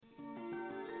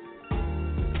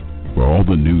all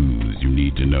the news you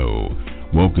need to know.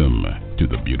 Welcome to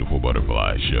the Beautiful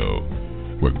Butterfly Show,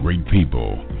 where great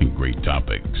people and great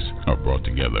topics are brought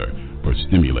together for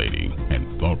stimulating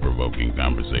and thought-provoking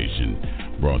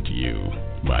conversation, brought to you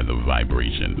by the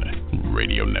Vibration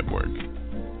Radio Network.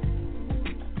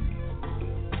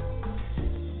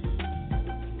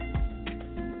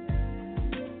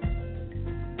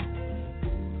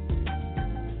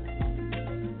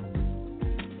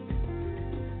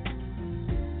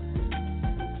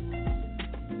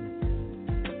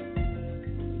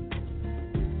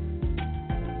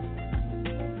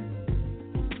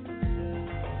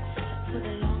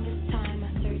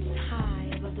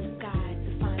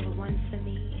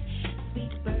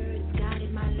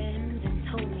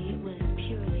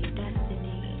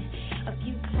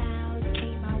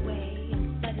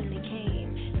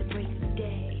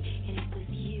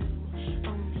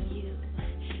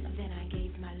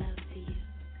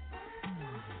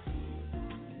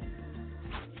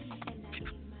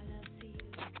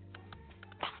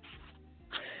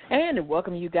 And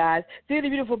welcome you guys to the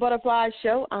Beautiful Butterfly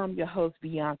Show. I'm your host,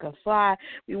 Bianca Fly.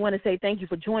 We want to say thank you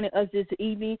for joining us this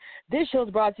evening. This show is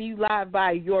brought to you live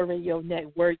by Your Radio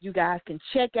Network. You guys can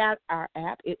check out our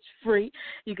app. It's free.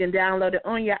 You can download it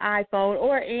on your iPhone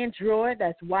or Android.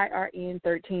 That's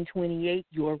YRN1328,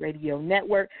 Your Radio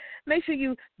Network. Make sure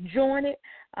you join it.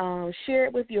 Share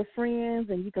it with your friends,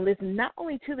 and you can listen not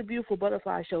only to the Beautiful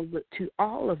Butterfly Show, but to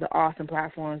all of the awesome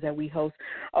platforms that we host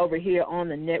over here on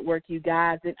the network, you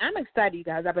guys. And I'm excited, you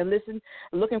guys. I've been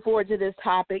looking forward to this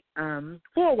topic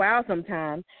for a while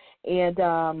sometime. And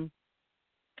our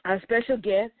special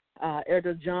guest,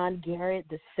 Elder John Garrett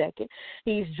II.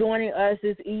 He's joining us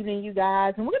this evening, you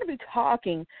guys, and we're going to be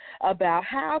talking about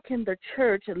how can the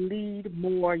church lead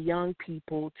more young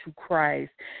people to Christ.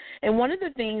 And one of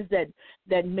the things that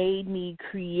made me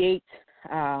create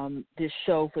this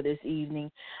show for this evening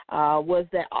was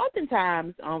that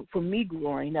oftentimes for me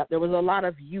growing up, there was a lot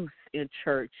of youth in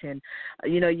church, and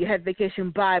you had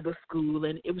Vacation Bible School,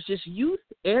 and it was just youth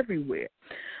everywhere.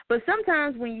 But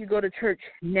sometimes when you go to church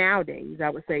nowadays, I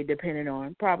would say, depending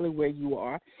on probably where you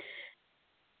are,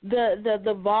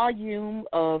 the volume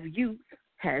of youth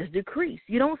has decreased.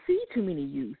 You don't see too many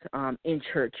youth in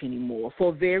church anymore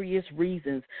for various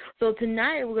reasons. So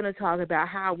tonight we're going to talk about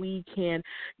how we can,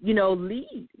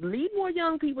 lead more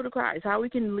young people to Christ, how we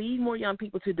can lead more young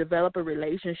people to develop a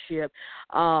relationship,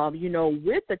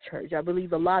 with the church. I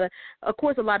believe a lot of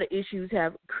issues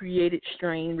have created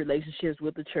strained relationships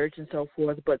with the church and so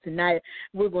forth. But tonight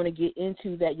we're going to get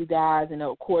into that, you guys, and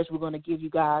of course we're going to give you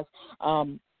guys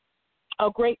a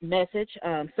great message,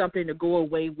 something to go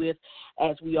away with,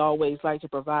 as we always like to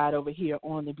provide over here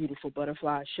on the Beautiful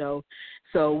Butterfly Show.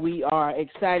 So we are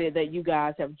excited that you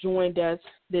guys have joined us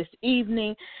this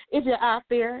evening. If you're out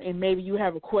there and maybe you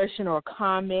have a question or a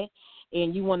comment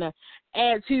and you want to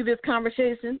add to this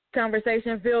conversation,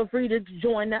 feel free to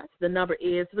join us. The number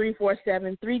is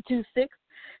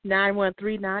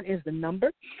 347-326-9139 is the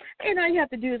number. And all you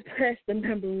have to do is press the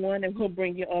number 1, and we'll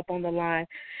bring you up on the line.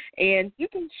 And you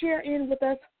can share in with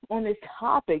us on this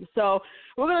topic. So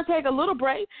we're going to take a little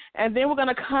break, and then we're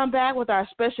going to come back with our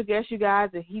special guest, you guys,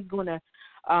 and he's going to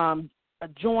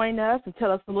join us and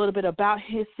tell us a little bit about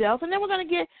himself. And then we're going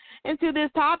to get into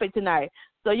this topic tonight.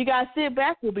 So you guys sit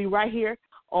back. We'll be right here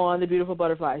on the Beautiful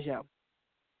Butterfly Show.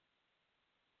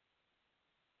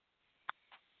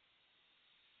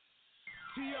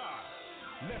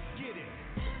 Let's get it.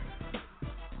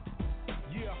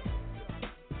 Yeah.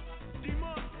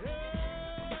 Demon. Yeah.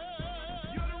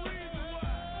 You're the reason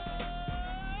why.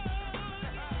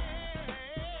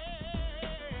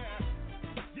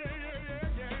 Yeah. Hey.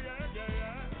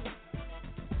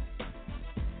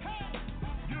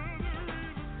 You're the reason.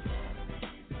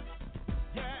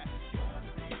 Yeah.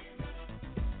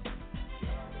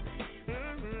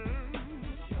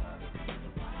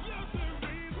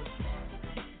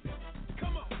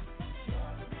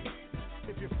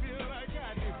 If you feel like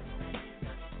I do,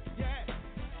 yeah.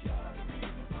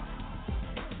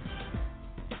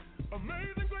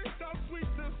 Amazing grace, how sweet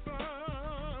the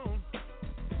sound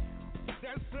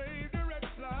that saved a wretch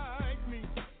like me.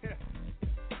 Yeah.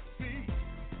 See,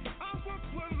 I once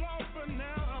was lost, but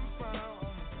now I'm found.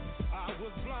 I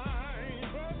was blind,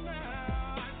 but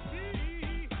now I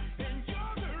see. And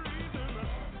you're the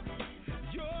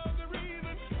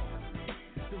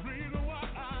reason why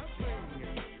I sing.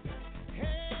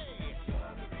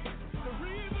 The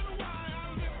reason why I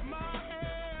lift my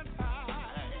head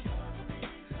high,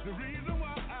 the reason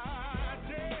why I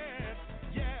dance,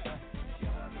 yeah.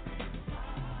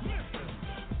 Listen,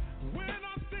 when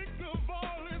I think of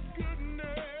all His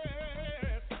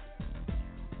goodness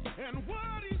and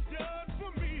what He's done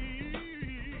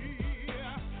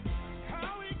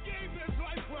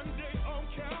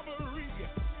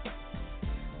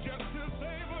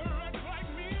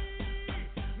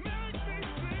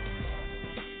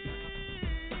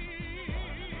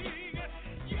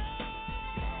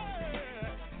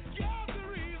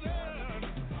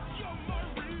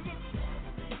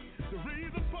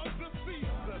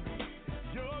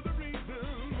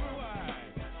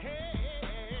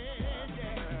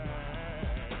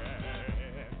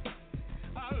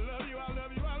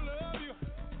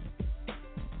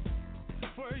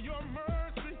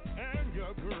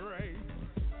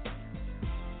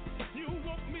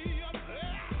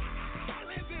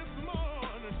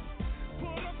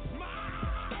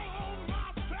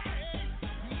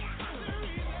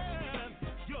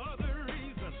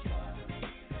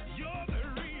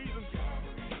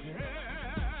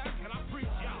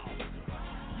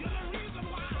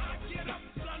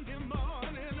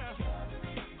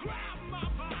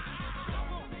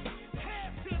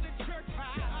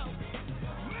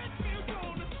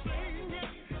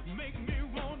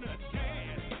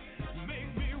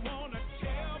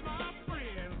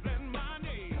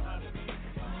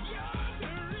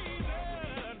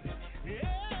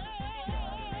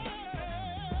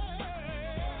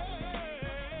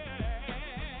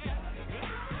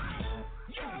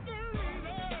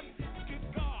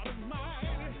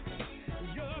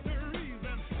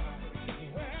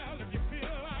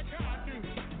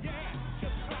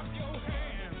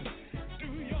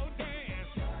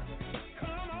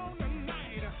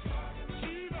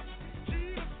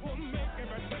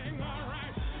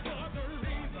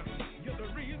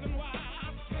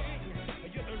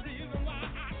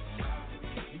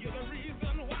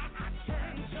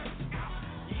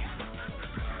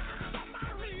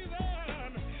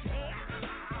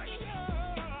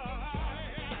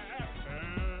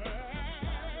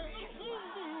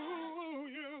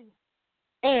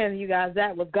And you guys,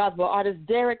 that was gospel artist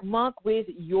Derek Monk with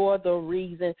You're the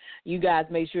Reason. You guys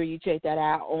make sure you check that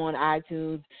out on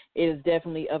iTunes. It is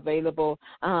definitely available.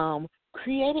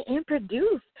 Created and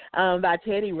produced by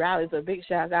Teddy Riley. So big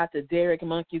shout out to Derek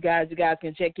Monk. You guys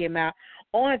can check him out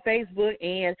on Facebook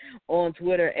and on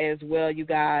Twitter as well, you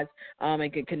guys,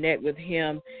 and can connect with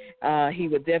him. He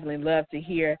would definitely love to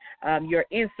hear your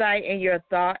insight and your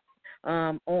thoughts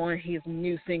on his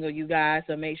new single, you guys.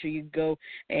 So make sure you go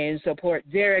and support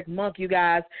Derek Monk, you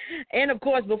guys. And, of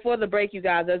course, before the break, you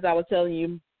guys, as I was telling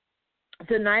you,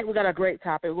 tonight we got a great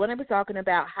topic. We're going to be talking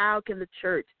about how can the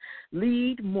church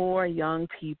lead more young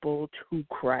people to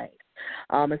Christ.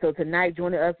 And so tonight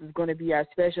joining us is going to be our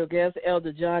special guest,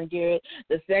 Elder John Garrett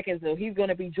II. So he's going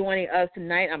to be joining us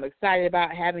tonight. I'm excited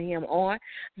about having him on.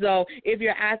 So if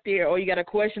you're out there or you got a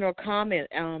question or comment,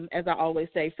 as I always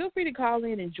say, feel free to call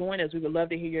in and join us. We would love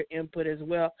to hear your input as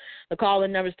well. The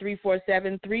call-in number is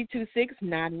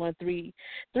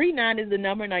 347-326-9139 is the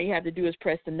number. Now you have to do is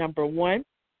press the number 1.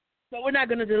 So we're not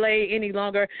going to delay any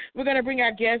longer. We're going to bring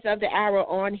our guest of the hour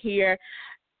on here.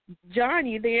 John,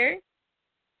 you there?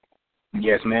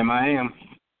 Yes, ma'am, I am.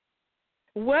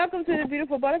 Welcome to the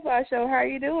Beautiful Butterfly Show. How are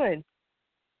you doing?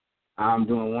 I'm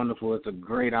doing wonderful. It's a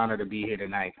great honor to be here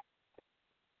tonight.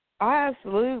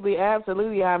 Absolutely,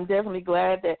 absolutely. I'm definitely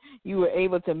glad that you were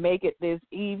able to make it this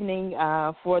evening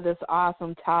for this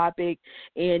awesome topic.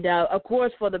 And, of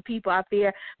course, for the people out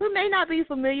there who may not be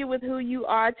familiar with who you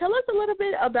are, tell us a little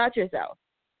bit about yourself.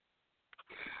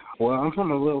 Well, I'm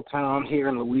from a little town here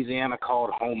in Louisiana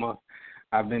called Houma.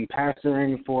 I've been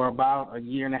pastoring for about a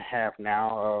year and a half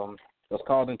now. I was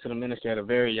called into the ministry at a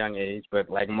very young age, but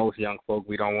like most young folk,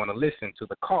 we don't want to listen to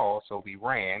the call, so we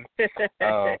ran.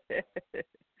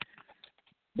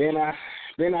 Been out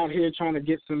here trying to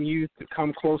get some youth to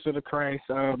come closer to Christ.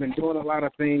 I've been doing a lot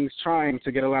of things, trying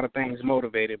to get a lot of things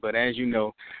motivated, but as you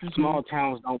know, small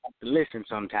towns don't like to listen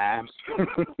sometimes.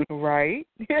 Right.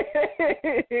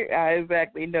 I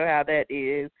exactly know how that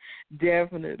is.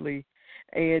 Definitely.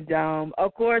 And,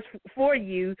 of course, for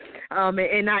you,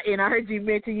 and I heard you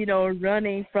mention,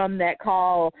 running from that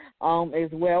call as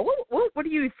well. What do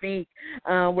you think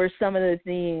were some of the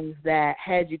things that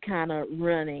had you kind of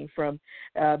running from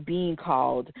being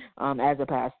called as a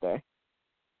pastor?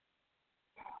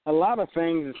 A lot of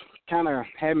things kind of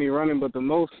had me running, but the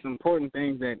most important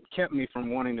thing that kept me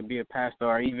from wanting to be a pastor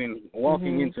or even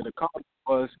walking into the call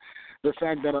was the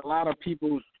fact that a lot of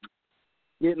people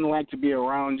didn't like to be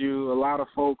around you. A lot of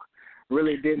folk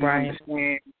really didn't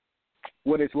understand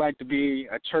what it's like to be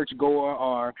a church goer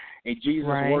or a Jesus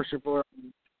worshiper,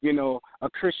 a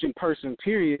Christian person,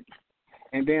 period.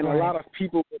 And then a lot of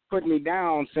people would put me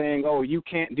down saying, oh, you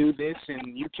can't do this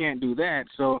and you can't do that.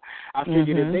 So I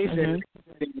figured if they said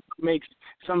it makes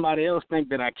somebody else think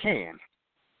that I can.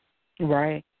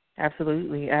 Right.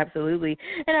 Absolutely, absolutely.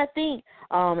 And I think,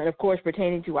 and of course,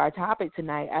 pertaining to our topic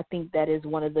tonight, I think that is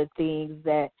one of the things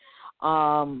that,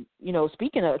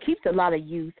 speaking of, keeps a lot of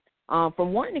youth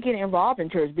from wanting to get involved in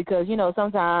church because,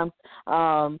 sometimes,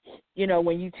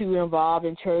 when you too involved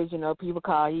in church, people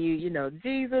call you,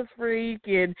 Jesus freak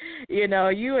and,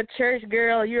 you a church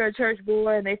girl, you're a church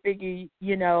boy, and they figure,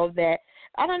 that,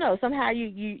 I don't know, somehow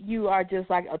you are just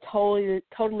like a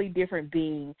totally different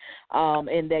being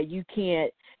and that you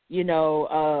can't,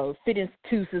 fit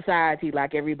into society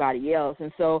like everybody else.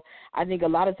 And so I think a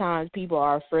lot of times people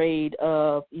are afraid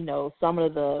of, some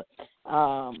of the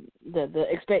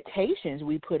expectations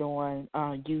we put on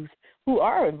youth who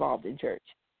are involved in church.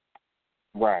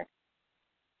 Right.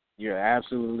 You're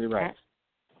absolutely right.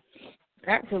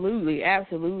 Absolutely,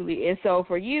 absolutely. And so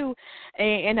for you,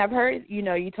 and I've heard,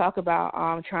 you talk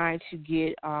about trying to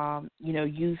get,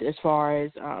 youth as far as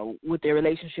with their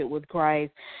relationship with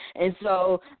Christ. And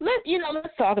so let's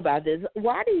talk about this.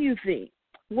 Why do you think,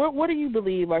 what do you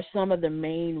believe are some of the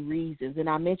main reasons? And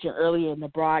I mentioned earlier in the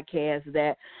broadcast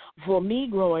that for me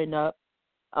growing up,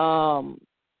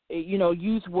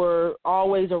 youth were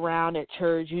always around at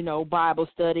church, Bible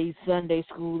studies, Sunday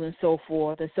school, and so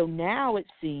forth. And so now it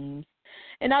seems,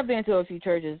 and I've been to a few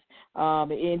churches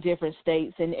in different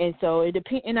states, and so it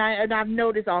depends. And I've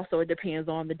noticed also it depends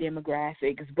on the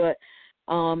demographics. But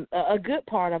a good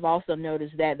part I've also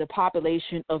noticed that the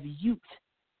population of youth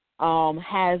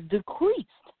has decreased.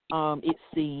 It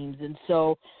seems, and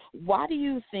so why do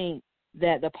you think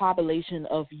that the population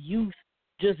of youth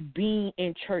just being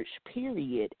in church,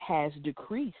 period, has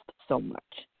decreased so much?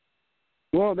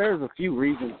 Well, there's a few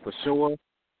reasons for sure.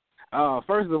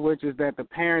 First of which is that the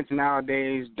parents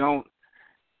nowadays don't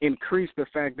increase the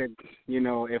fact that,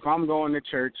 if I'm going to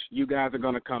church, you guys are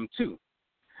going to come too.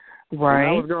 Right. When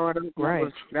I was growing up,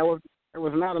 that was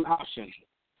not an option.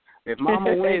 If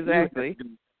Mama went, exactly.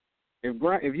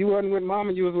 If you wasn't with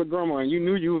Mama, you was with Grandma, and you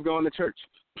knew you was going to church.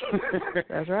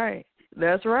 That's right.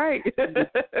 That's right.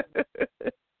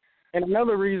 And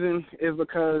another reason is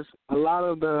because a lot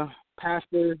of the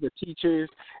pastors, the teachers,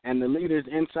 and the leaders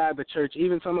inside the church,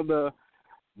 even some of the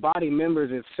body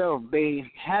members itself, they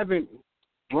haven't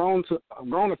grown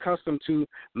accustomed to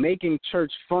making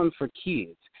church fun for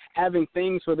kids, having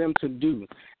things for them to do.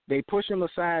 They push them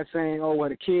aside saying, oh, well,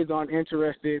 the kids aren't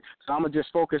interested, so I'm going to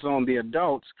just focus on the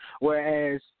adults,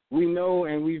 whereas we know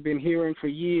and we've been hearing for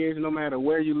years, no matter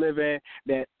where you live at,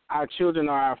 that our children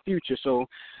are our future. So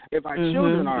if our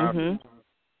children are our future,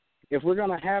 if we're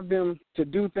going to have them to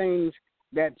do things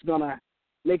that's going to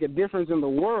make a difference in the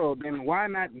world, then why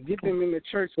not get them in the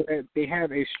church so that they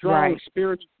have a strong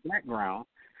spiritual background?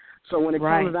 So when it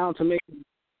comes down to making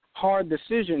hard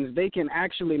decisions, they can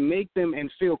actually make them and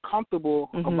feel comfortable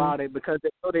about it because they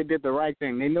know they did the right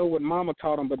thing. They know what Mama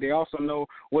taught them, but they also know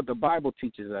what the Bible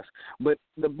teaches us. But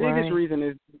the biggest reason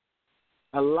is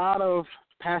a lot of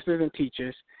pastors and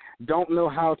teachers don't know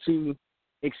how to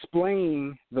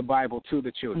explain the Bible to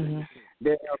the children.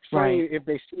 They're afraid if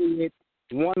they see it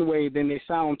one way, then they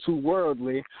sound too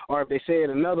worldly, or if they say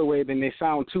it another way, then they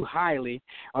sound too highly,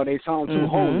 or they sound too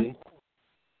holy.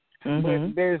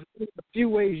 But there's a few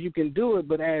ways you can do it,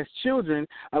 but as children,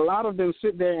 a lot of them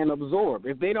sit there and absorb.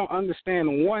 If they don't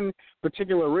understand one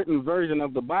particular written version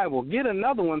of the Bible, get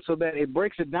another one so that it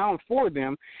breaks it down for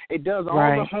them. It does all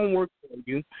the homework for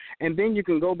you, and then you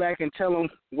can go back and tell them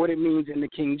what it means in the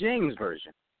King James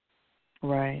Version.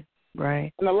 Right.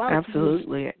 And a lot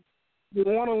Absolutely. of people,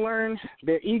 they want to learn,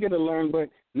 they're eager to learn, but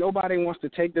nobody wants to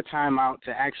take the time out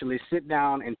to actually sit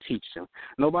down and teach them.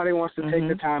 Nobody wants to take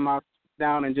the time out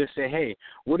down and just say, hey,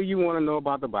 what do you want to know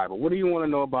about the Bible? What do you want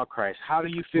to know about Christ? How do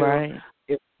you feel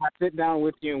if I sit down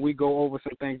with you and we go over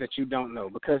some things that you don't know?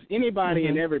 Because anybody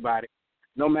and everybody,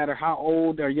 no matter how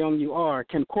old or young you are,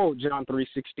 can quote John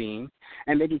 3:16,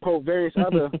 and they can quote various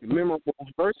other memorable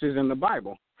verses in the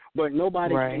Bible, but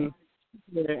nobody can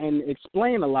sit there and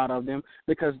explain a lot of them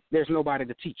because there's nobody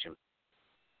to teach them.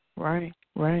 Right.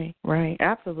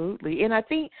 Absolutely. And I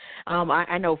think,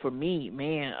 I know for me,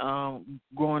 man,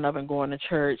 growing up and going to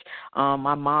church,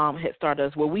 my mom had started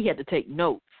us where we had to take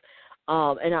notes.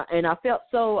 And I felt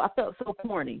so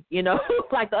corny,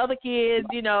 like the other kids,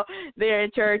 they're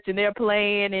in church and they're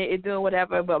playing and doing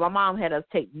whatever, but my mom had us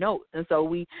take notes. And so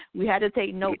we had to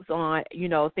take notes on,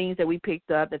 things that we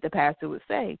picked up that the pastor would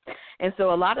say. And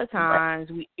so a lot of times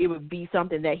it would be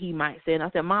something that he might say. And I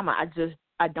said, Mama,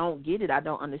 I don't get it. I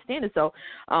don't understand it. So,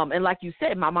 and like you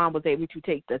said, my mom was able to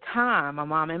take the time. My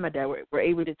mom and my dad were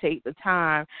able to take the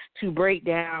time to break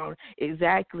down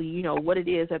exactly, what it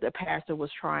is that the pastor was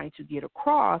trying to get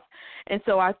across. And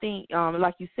so I think,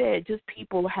 like you said, just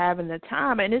people having the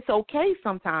time. And it's okay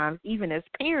sometimes, even as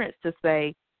parents, to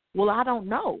say, well, I don't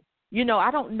know.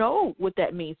 I don't know what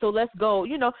that means. So let's go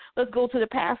to the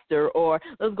pastor, or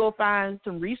let's go find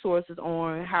some resources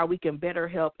on how we can better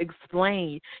help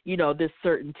explain, this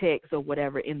certain text or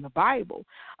whatever in the Bible.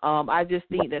 I just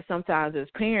think that sometimes as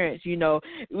parents, you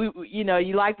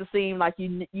like to seem like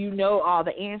you know all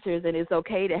the answers, and it's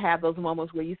okay to have those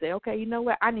moments where you say, okay, you know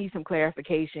what, I need some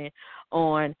clarification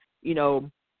on,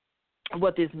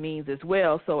 what this means as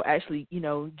well. So actually,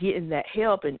 getting that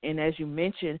help. And as you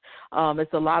mentioned,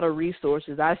 it's a lot of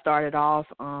resources. I started off,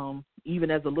 even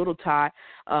as a little tot,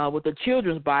 with the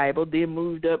children's Bible, then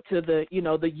moved up to the,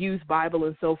 the youth Bible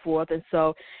and so forth. And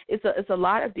so it's a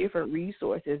lot of different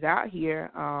resources out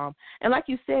here. And like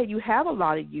you said, you have a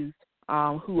lot of youth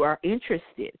who are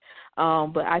interested.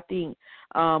 But I think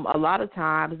a lot of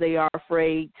times they are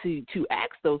afraid to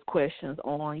ask those questions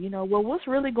on, well, what's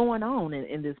really going on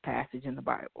in this passage in the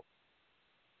Bible?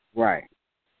 Right.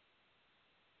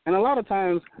 And a lot of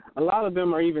times, a lot of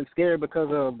them are even scared because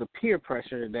of the peer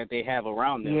pressure that they have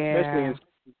around them.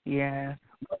 Yeah.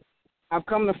 I've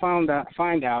come to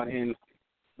find out in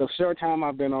the short time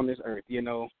I've been on this earth,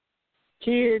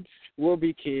 kids will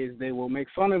be kids. They will make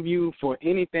fun of you for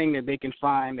anything that they can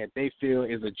find that they feel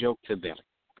is a joke to them.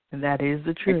 And that is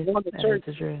the truth.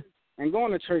 And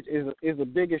going to church is the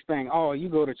biggest thing. Oh, you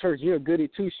go to church, you're a goody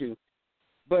two-shoe.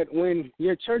 But when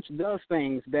your church does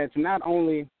things that's not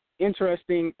only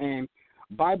interesting and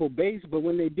Bible-based, but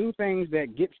when they do things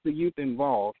that gets the youth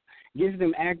involved, gets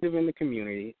them active in the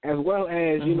community, as well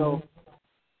as,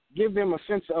 give them a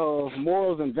sense of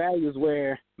morals and values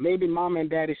where maybe mom and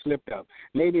daddy slipped up.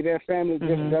 Maybe their family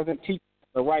just doesn't teach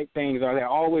the right things, or they're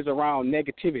always around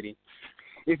negativity.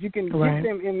 If you can get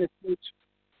them in the church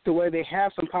to where they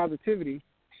have some positivity,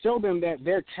 show them that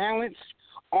their talents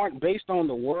aren't based on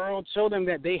the world, show them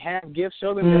that they have gifts,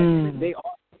 show them that they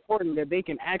are important that they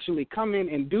can actually come in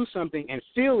and do something and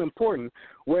feel important.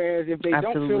 Whereas if they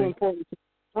don't feel important to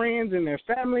their friends and their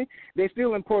family, they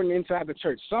feel important inside the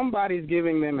church. Somebody's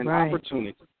giving them an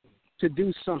opportunity to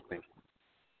do something.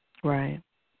 Right.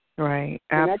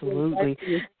 Absolutely.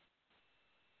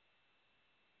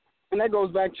 And that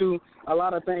goes back to a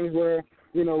lot of things where,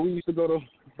 we used to go to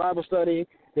Bible study,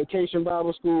 vacation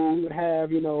Bible school. We would have,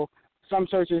 some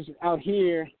churches out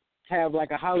here have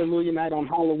like a hallelujah night on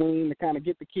Halloween to kind of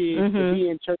get the kids to be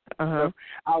in church out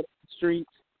in the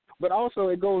streets. But also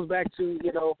it goes back to,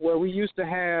 where we used to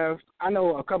have, I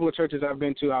know a couple of churches I've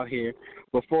been to out here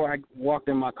before I walked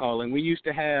in my calling. We used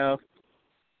to have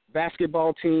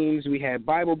basketball teams. We had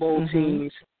Bible Bowl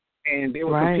teams. And they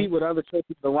would compete with other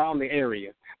churches around the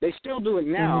area. They still do it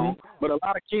now, but a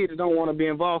lot of kids don't want to be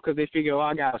involved because they figure,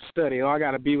 I got to study, I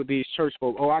got to be with these church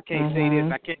folk, I can't say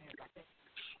this, I can't.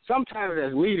 Sometimes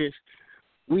as leaders,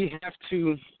 we have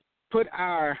to put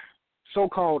our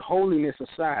so-called holiness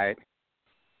aside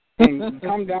and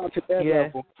come down to their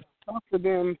level, talk to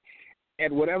them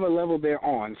at whatever level they're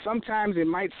on. Sometimes it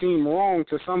might seem wrong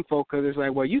to some folk because it's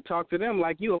like, well, you talk to them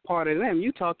like you a part of them.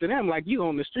 You talk to them like you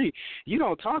on the street. You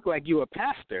don't talk like you a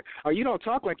pastor, or you don't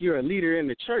talk like you're a leader in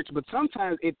the church. But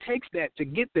sometimes it takes that to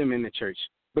get them in the church,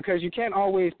 because you can't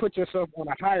always put yourself on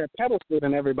a higher pedestal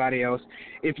than everybody else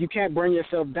if you can't bring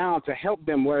yourself down to help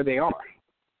them where they are.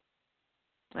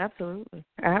 Absolutely.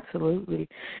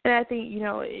 And I think,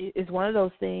 it's one of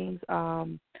those things,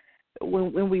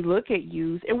 when we look at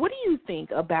youth, and what do you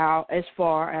think about as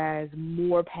far as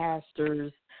more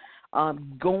pastors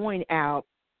going out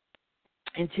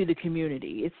into the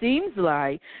community? It seems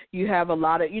like you have a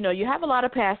lot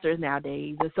of pastors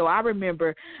nowadays. And so I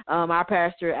remember our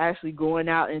pastor actually going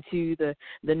out into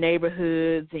the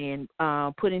neighborhoods and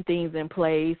putting things in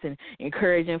place and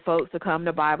encouraging folks to come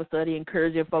to Bible study,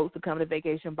 encouraging folks to come to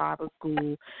Vacation Bible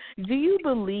School. Do you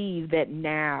believe that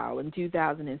now in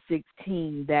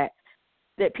 2016 that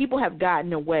people have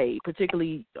gotten away,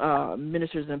 particularly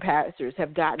ministers and pastors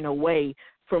have gotten away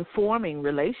from forming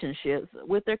relationships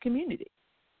with their community?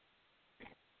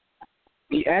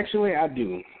 Actually, I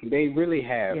do. They really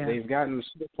have. Yeah. They've gotten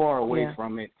so far away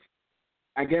from it.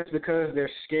 I guess because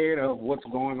they're scared of what's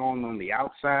going on the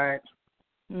outside.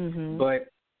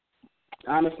 But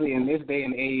honestly, in this day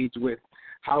and age, with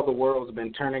how the world's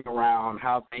been turning around,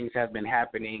 how things have been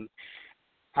happening,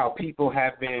 how people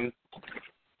have been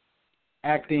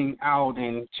acting out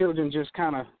and children just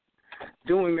kind of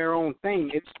doing their own thing,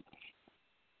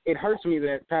 it hurts me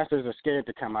that pastors are scared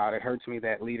to come out. It hurts me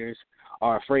that leaders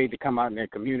are afraid to come out in their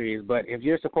communities. But if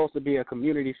you're supposed to be a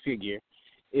community figure,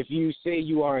 if you say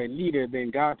you are a leader,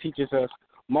 then God teaches us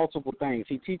multiple things.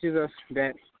 He teaches us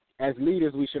that as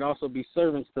leaders, we should also be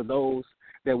servants to those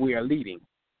that we are leading.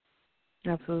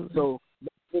 Absolutely. So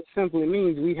it simply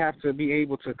means we have to be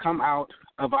able to come out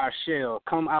of our shell,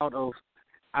 come out of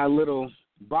our little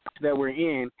box that we're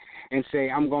in and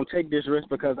say, I'm going to take this risk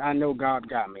because I know God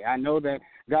got me. I know that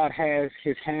God has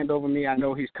his hand over me. I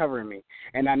know he's covering me.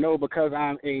 And I know because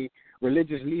I'm a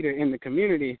religious leader in the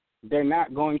community, they're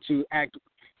not going to act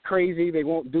crazy. They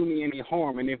won't do me any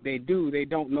harm. And if they do, they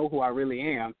don't know who I really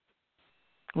am.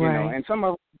 You know, and some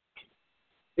of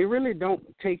they really don't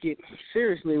take it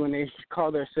seriously when they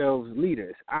call themselves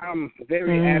leaders. I'm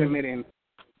very adamant and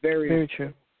very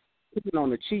true. On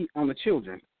the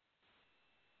children.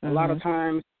 A lot of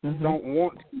times don't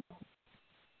want to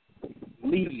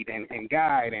lead and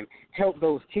guide and help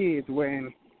those kids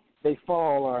when they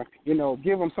fall, or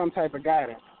give them some type of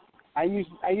guidance. I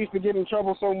used to get in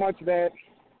trouble so much that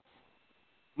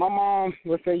my mom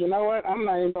would say, you know what, I'm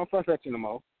not even gonna fuss at you no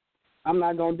more. I'm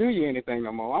not gonna do you anything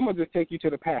no more. I'm gonna just take you to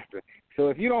the pastor. So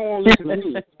if you don't want to listen to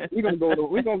me, we're gonna go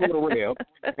to Rev,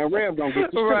 and Rev gonna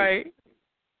get you straight.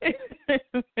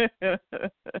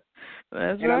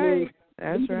 That's right.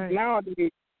 That's right.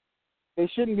 Nowadays, they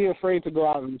shouldn't be afraid to go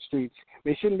out in the streets.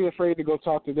 They shouldn't be afraid to go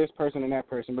talk to this person and that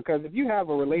person, because if you have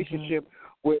a relationship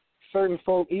with certain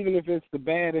folk, even if it's the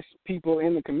baddest people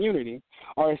in the community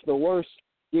or it's the worst,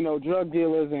 drug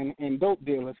dealers and dope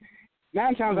dealers,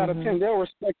 9 times out of 10, they'll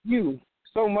respect you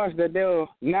so much that they'll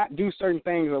not do certain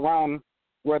things around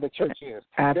where the church is.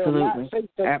 Absolutely. They'll not say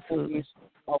certain things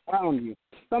around you.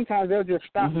 Sometimes they'll just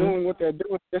stop doing what they're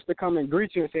doing just to come and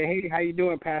greet you and say, hey, how you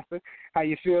doing, Pastor? How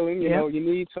you feeling? You know, you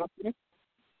need something?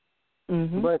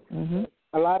 But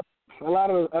a lot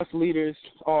of us leaders,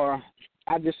 or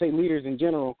I just say leaders in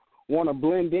general, want to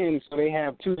blend in, so they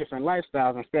have 2 different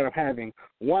lifestyles instead of having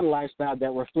one lifestyle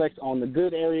that reflects on the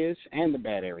good areas and the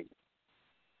bad areas.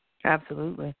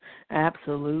 Absolutely.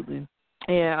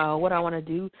 And what I want to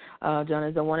do, John,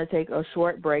 is I want to take a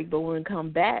short break, but when we come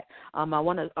back, I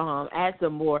want to add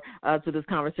some more to this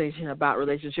conversation about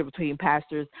relationship between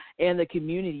pastors and the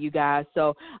community, you guys.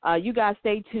 So you guys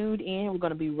stay tuned in. We're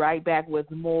going to be right back with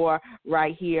more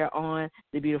right here on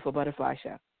The Beautiful Butterfly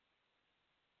Show.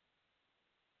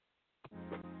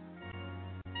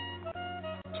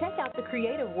 Check out the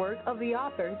creative work of the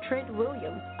author Trent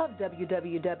Williams of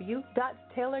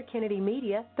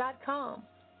www.taylorkennedymedia.com.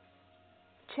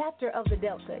 Chapter of the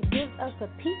Delta gives us a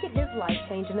peek at his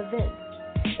life-changing events.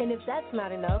 And if that's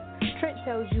not enough, Trent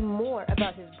tells you more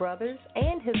about his brothers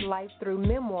and his life through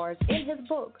memoirs in his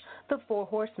book, The Four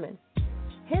Horsemen.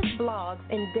 His blogs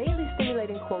and daily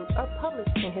stimulating quotes are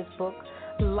published in his book,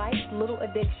 Life's Little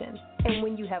Addiction. And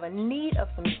when you have a need of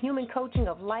some human coaching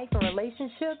of life and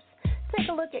relationships, take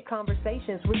a look at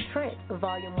Conversations with Trent,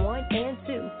 Volume 1 and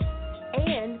 2,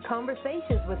 and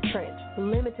Conversations with Trent,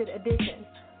 Limited Edition.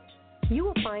 You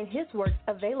will find his works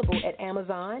available at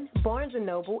Amazon, Barnes &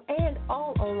 Noble, and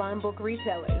all online book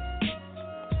retailers.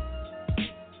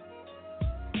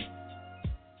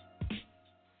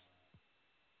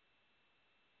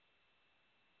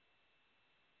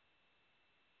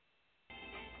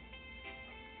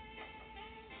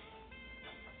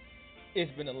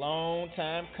 It's been a long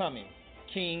time coming,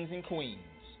 Kings and Queens.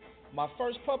 My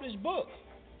first published book,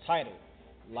 titled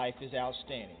Life is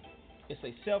Outstanding. It's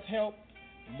a self-help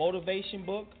motivation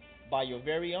book by your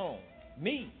very own,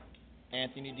 me,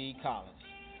 Anthony D. Collins.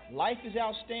 Life is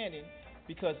outstanding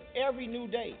because every new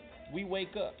day we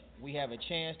wake up, we have a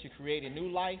chance to create a new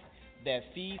life that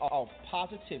feeds off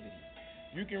positivity.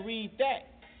 You can read that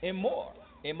and more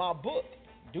in my book,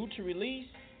 due to release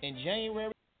in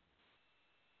January.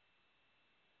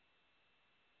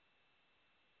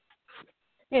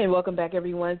 And welcome back,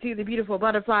 everyone, to the Beautiful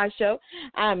Butterfly Show.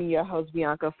 I'm your host,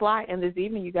 Bianca Fly, and this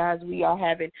evening, you guys, we are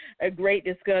having a great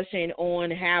discussion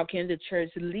on how can the church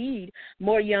lead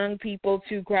more young people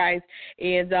to Christ.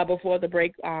 And before the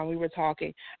break, we were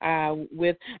talking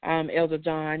with Elder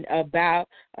John about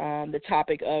the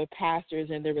topic of pastors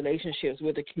and their relationships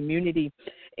with the community.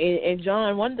 And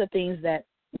John, one of the things that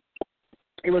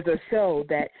it was a show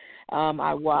that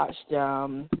I watched,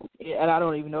 and I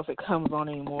don't even know if it comes on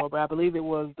anymore, but I believe it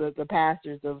was the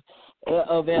pastors of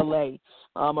L.A.,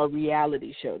 a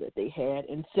reality show that they had.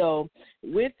 And so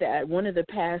with that, one of the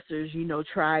pastors,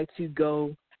 tried to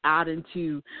go out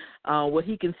into what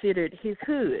he considered his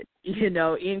hood,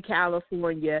 in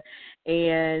California,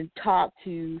 and talk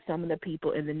to some of the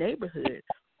people in the neighborhood.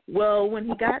 Well, when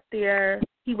he got there,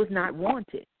 he was not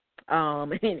wanted.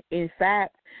 In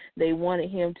fact, they wanted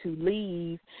him to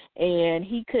leave, and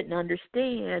he couldn't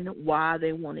understand why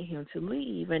they wanted him to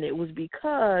leave. And it was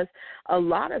because a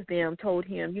lot of them told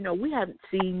him, we haven't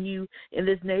seen you in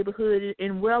this neighborhood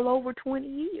in well over 20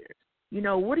 years.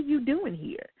 What are you doing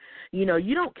here? You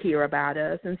don't care about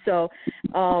us. And so,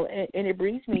 and it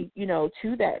brings me,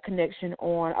 to that connection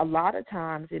on a lot of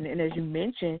times. And as you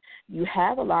mentioned, you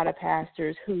have a lot of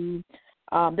pastors who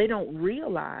they don't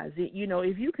realize it.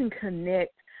 If you can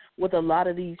connect with a lot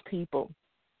of these people,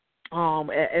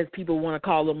 as people want to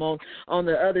call them on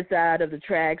the other side of the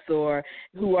tracks, or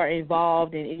who are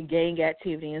involved in gang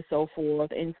activity and so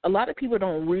forth, and a lot of people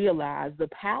don't realize the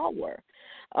power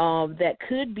that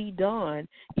could be done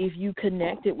if you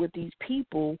connected with these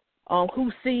people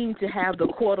who seem to have the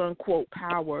quote-unquote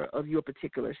power of your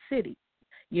particular city.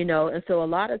 And so a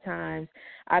lot of times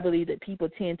I believe that people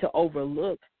tend to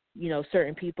overlook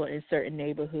certain people in certain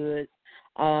neighborhoods,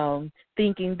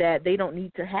 thinking that they don't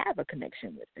need to have a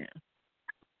connection with them.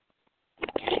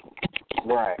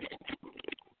 Right.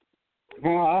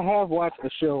 Well, I have watched the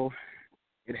show.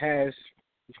 It has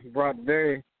brought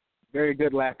very, very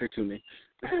good laughter to me.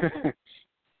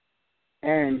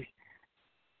 And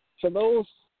for those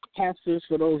pastors,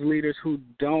 for those leaders who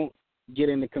don't get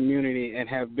in the community and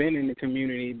have been in the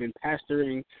community, been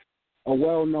pastoring a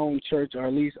well-known church, or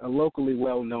at least a locally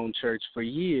well-known church for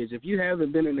years, if you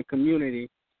haven't been in the community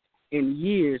in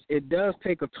years, it does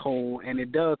take a toll, and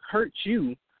it does hurt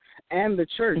you and the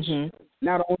church,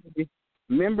 not only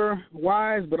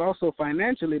member-wise, but also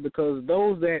financially, because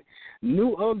those that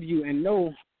knew of you and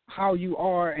know how you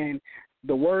are and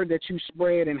the word that you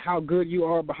spread and how good you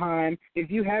are behind,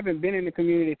 if you haven't been in the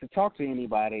community to talk to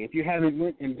anybody, if you haven't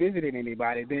went and visited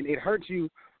anybody, then it hurts you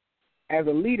as a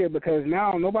leader, because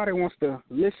now nobody wants to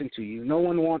listen to you. No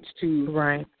one wants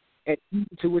to adhere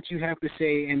to what you have to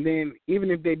say. And then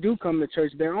even if they do come to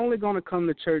church, they're only going to come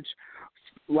to church,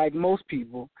 like most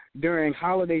people, during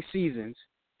holiday seasons.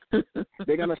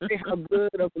 They're going to say how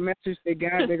good of the message they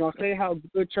got. They're going to say how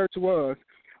good church was.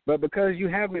 But because you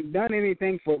haven't done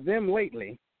anything for them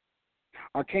lately,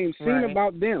 or came seen Right.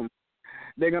 about them,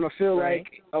 they're going to feel Right.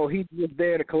 like, oh, he's just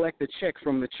there to collect a check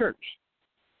from the church.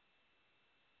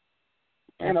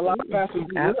 And a lot of pastors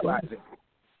do realize it.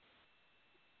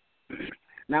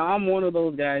 Now, I'm one of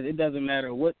those guys. It doesn't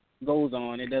matter what goes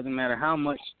on. It doesn't matter how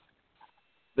much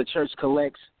the church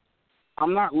collects.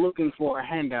 I'm not looking for a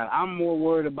handout. I'm more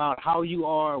worried about how you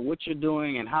are, what you're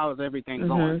doing, and how is everything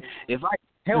going. If I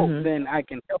can help, then I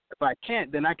can help. If I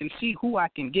can't, then I can see who I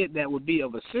can get that would be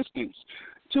of assistance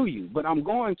to you. But I'm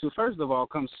going to, first of all,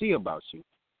 come see about you.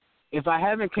 If I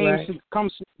haven't if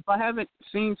I haven't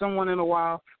seen someone in a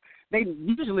while, they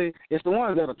usually, it's the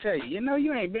ones that'll tell you, you know,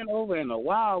 you ain't been over in a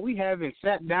while. We haven't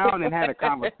sat down and had a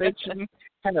conversation,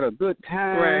 had a good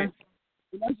time. Right.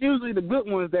 That's usually the good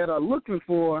ones that are looking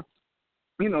for,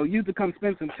 you know, you to come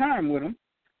spend some time with them.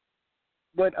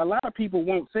 But a lot of people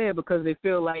won't say it because they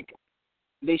feel like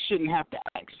they shouldn't have to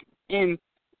ask. And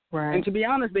to be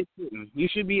honest, they shouldn't. You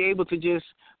should be able to just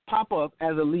pop up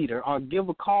as a leader or give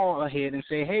a call ahead and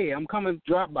say, hey, I'm coming to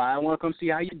drop by. I want to come see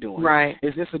how you're doing. Right.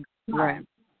 Is this a good time?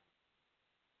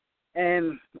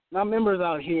 And my members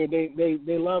out here, they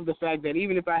love the fact that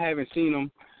even if I haven't seen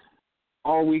them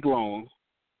all week long,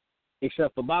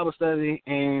 except for Bible study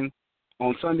and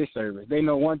on Sunday service, they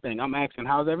know one thing. I'm asking,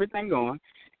 how's everything going?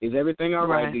 Is everything all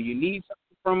right? Do you need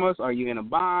something from us? Are you in a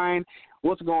bind?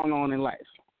 What's going on in life?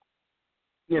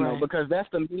 You know, because that's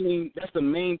the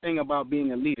main thing about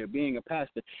being a leader, being a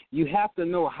pastor. You have to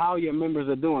know how your members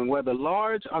are doing, whether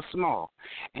large or small.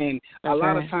 And a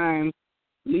lot of times,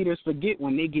 leaders forget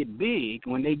when they get big,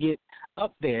 when they get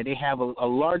up there, they have a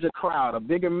larger crowd, a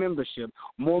bigger membership,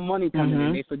 more money coming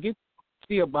in. They forget to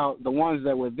see about the ones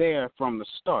that were there from the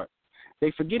start.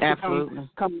 They forget to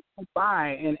come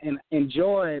by and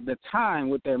enjoy the time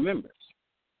with their members.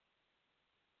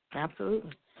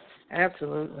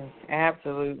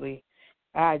 Absolutely.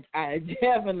 I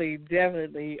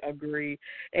definitely agree.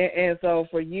 And so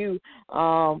for you,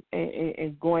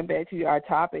 and going back to our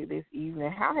topic this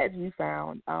evening, how have you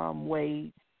found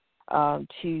ways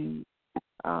to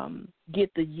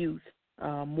get the youth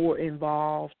more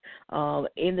involved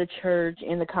in the church,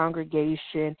 in the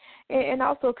congregation, and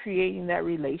also creating that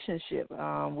relationship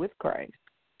with Christ?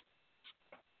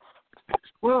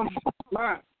 Well,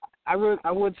 I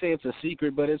would say it's a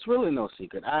secret, but it's really no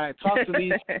secret. I talk to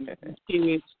these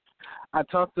kids. I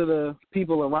talk to the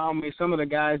people around me, some of the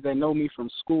guys that know me from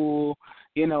school.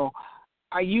 You know,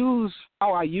 I use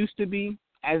how I used to be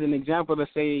as an example to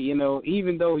say, you know,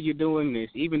 even though you're doing this,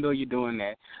 even though you're doing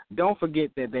that, don't forget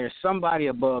that there's somebody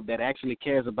above that actually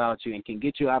cares about you and can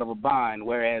get you out of a bind,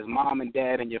 whereas mom and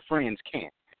dad and your friends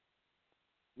can't.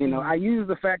 You know, I use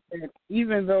the fact that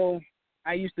even though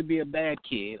I used to be a bad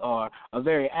kid or a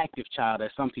very active child,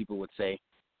 as some people would say,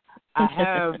 I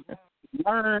have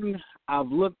learned,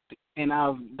 I've looked, and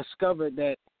I've discovered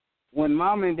that when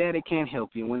mom and daddy can't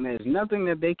help you, when there's nothing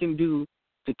that they can do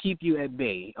to keep you at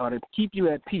bay or to keep you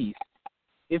at peace,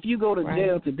 if you go to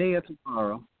jail today or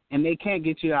tomorrow and they can't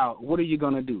get you out, what are you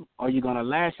going to do? Are you going to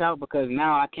lash out because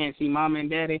now I can't see mom and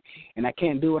daddy and I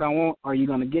can't do what I want? Or are you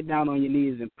going to get down on your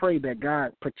knees and pray that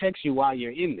God protects you while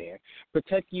you're in there,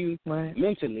 protect you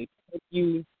mentally, protect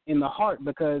you in the heart?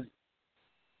 Because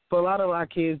for a lot of our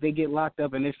kids, they get locked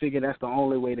up and they figure that's the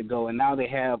only way to go. And now they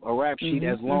have a rap sheet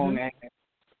as long as,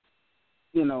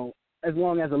 you know, as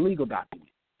long as a legal document.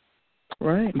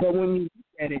 Right. But when you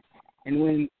look at it and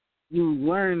when you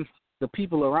learn the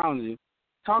people around you,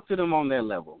 talk to them on their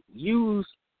level. Use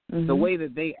the way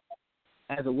that they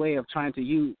act as a way of trying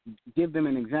to give them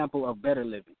an example of better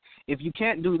living. If you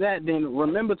can't do that, then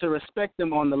remember to respect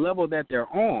them on the level that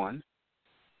they're on,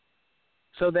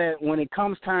 so that when it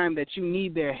comes time that you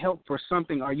need their help for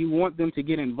something or you want them to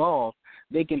get involved,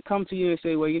 they can come to you and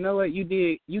say, well, you know what, you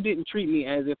didn't treat me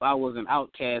as if I was an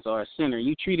outcast or a sinner.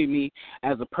 You treated me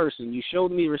as a person. You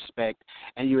showed me respect,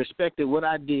 and you respected what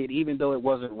I did even though it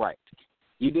wasn't right.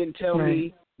 You didn't tell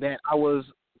me that I was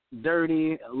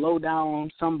dirty, low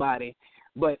down somebody,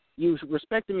 but you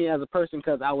respected me as a person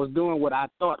because I was doing what I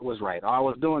thought was right, or I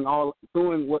was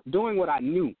doing what I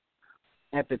knew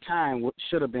at the time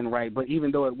should have been right, but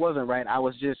even though it wasn't right, I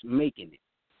was just making it.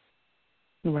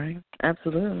 Right.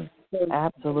 Absolutely.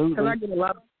 Absolutely. Because I get a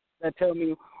lot of people that tell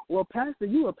me, well, Pastor,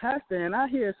 you a pastor, and I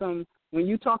hear when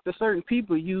you talk to certain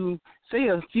people, you say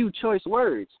a few choice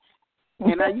words.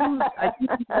 And I use that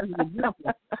as an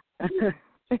example.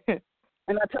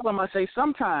 And I tell them, I say,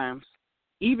 sometimes,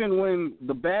 even when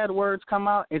the bad words come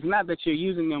out, it's not that you're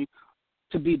using them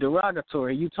to be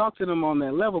derogatory. You talk to them on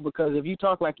that level, because if you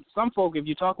talk like some folk, if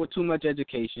you talk with too much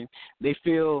education, they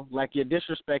feel like you're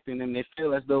disrespecting them. They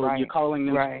feel as though you're calling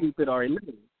them stupid or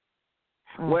illiterate.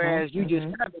 Whereas you just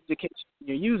have education,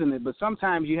 you're using it. But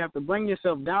sometimes you have to bring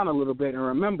yourself down a little bit and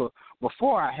remember,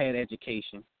 before I had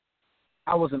education,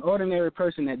 I was an ordinary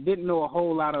person that didn't know a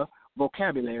whole lot of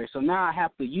vocabulary. So now I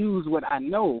have to use what I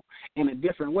know in a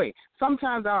different way.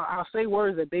 Sometimes I'll say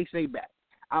words that they say back.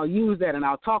 I'll use that and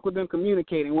I'll talk with them,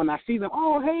 communicating. When I see them,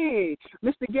 oh, hey,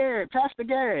 Mr. Garrett, Pastor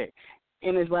Garrett.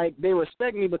 And it's like they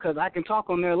respect me because I can talk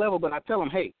on their level, but I tell them,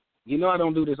 hey, you know I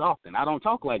don't do this often. I don't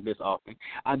talk like this often.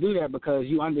 I do that because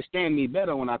you understand me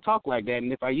better when I talk like that.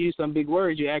 And if I use some big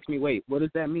words, you ask me, wait, what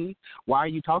does that mean? Why are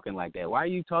you talking like that? Why are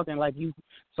you talking like you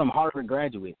some Harvard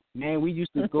graduate? Man, we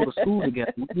used to go to school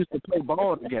together. We used to play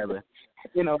ball together.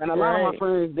 You know, and a lot of my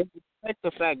friends, they respect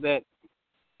the fact that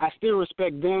I still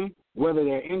respect them, whether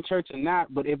they're in church or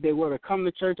not. But if they were to come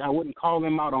to church, I wouldn't call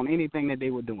them out on anything that they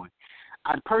were doing.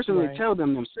 I'd personally tell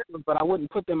them themselves, but I wouldn't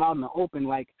put them out in the open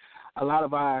like a lot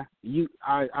of our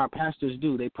pastors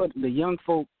do. They put the young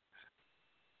folk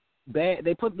bad.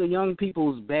 They put the young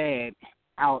people's bad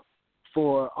out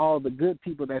for all the good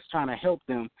people that's trying to help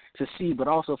them to see, but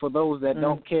also for those that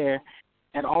don't care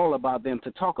at all about them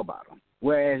to talk about them.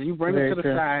 Whereas you bring them to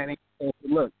the side and say,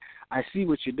 look, I see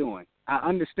what you're doing. I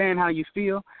understand how you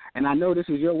feel, and I know this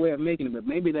is your way of making it, but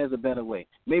maybe there's a better way.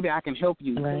 Maybe I can help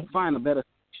you find a better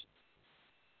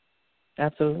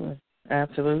solution.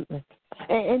 Absolutely.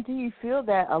 And do you feel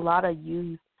that a lot of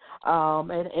youth,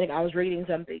 and I was reading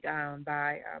something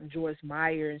by Joyce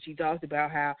Meyer, and she talked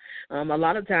about how a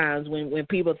lot of times when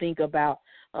people think about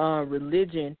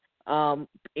religion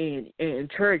in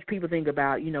church, people think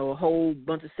about, you know, a whole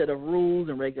bunch of set of rules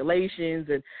and regulations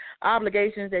and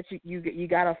obligations that you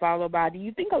got to follow by. Do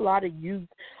you think a lot of youth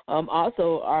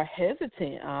also are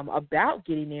hesitant about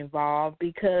getting involved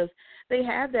because they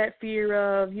have that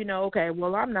fear of, you know, okay,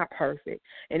 well, I'm not perfect.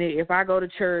 And if I go to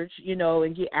church, you know,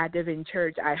 and get active in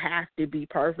church, I have to be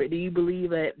perfect. Do you believe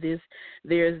that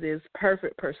there's this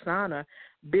perfect persona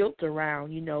built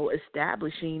around, you know,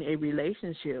 establishing a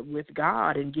relationship with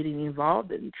God and getting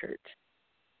involved in church?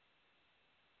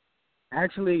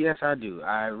 Actually, yes, I do.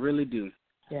 I really do.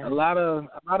 Yeah. A lot of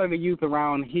the youth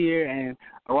around here and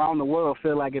around the world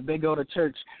feel like if they go to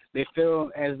church, they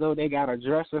feel as though they got to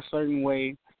dress a certain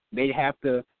way. They have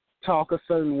to talk a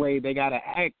certain way. They got to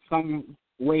act some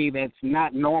way that's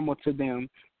not normal to them.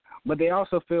 But they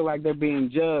also feel like they're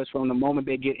being judged from the moment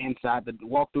they get inside,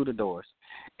 walk through the doors.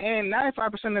 And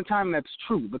 95% of the time that's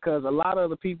true, because a lot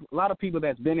of people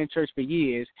that's been in church for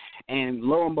years, and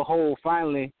lo and behold,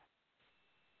 finally,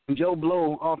 Joe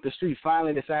Blow off the street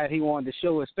finally decided he wanted to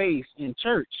show his face in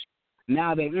church.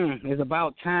 Now they, it's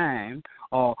about time,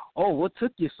 or, oh, what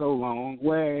took you so long?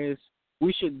 Whereas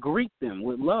we should greet them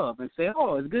with love and say,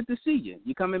 oh, it's good to see you.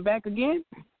 You coming back again?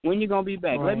 When you going to be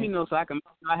back? Right. Let me know so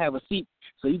I have a seat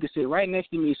so you can sit right next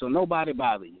to me so nobody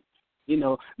bother you. You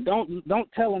know, don't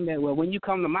tell them that, well, when you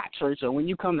come to my church or when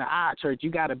you come to our church, you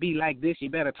got to be like this, you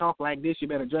better talk like this, you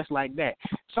better dress like that.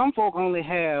 Some folk only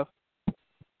have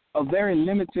a very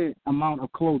limited amount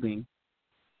of clothing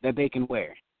that they can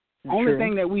wear. Only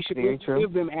thing that we should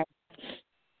give them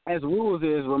as rules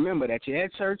is, remember that you're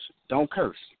at church, don't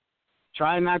curse.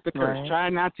 Try not to curse. Right. Try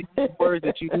not to use words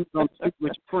that you use on with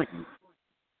your friends.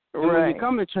 And when you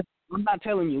come to church, I'm not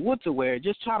telling you what to wear.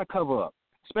 Just try to cover up,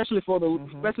 especially for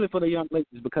the young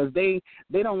ladies, because they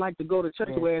don't like to go to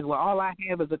church where, well, all I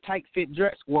have is a tight fit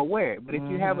dress. Well, wear it. But if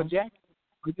you have a jacket,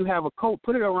 if you have a coat,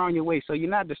 put it around your waist so you're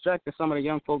not distracting some of the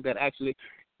young folk that actually,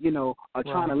 you know, are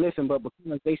trying to listen, but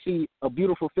because they see a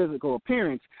beautiful physical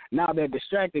appearance, now they're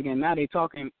distracted and now they're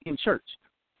talking in church.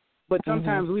 But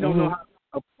sometimes we don't know how to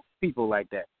approach people like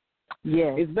that.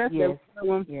 Yes. It's best that we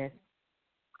tell them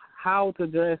how to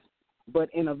dress, but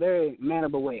in a very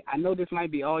mannerable way. I know this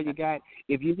might be all you got.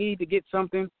 If you need to get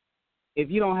something, if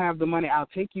you don't have the money, I'll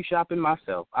take you shopping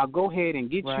myself. I'll go ahead and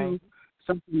get you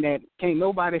something that can't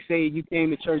nobody say you came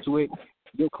to church with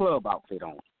your club outfit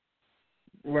on.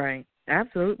 Right.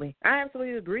 Absolutely. I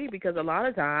absolutely agree, because a lot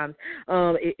of times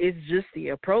it's just the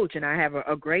approach. And I have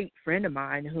a great friend of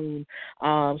mine whom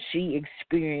she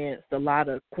experienced a lot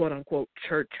of quote-unquote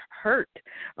church hurt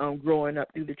growing up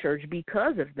through the church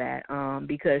because of that,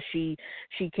 because she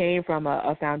came from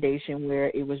a foundation where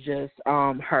it was just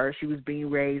her. She was being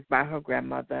raised by her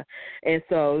grandmother. And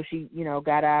so she, you know,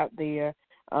 got out there.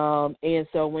 And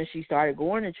so when she started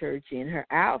going to church in her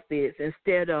outfits,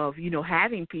 instead of, you know,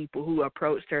 having people who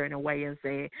approached her in a way and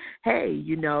saying, hey,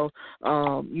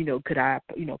 could I,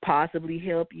 possibly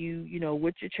help you,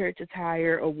 with your church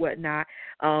attire or whatnot,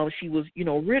 she was,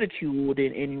 ridiculed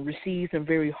and received some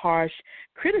very harsh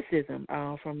criticism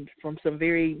from some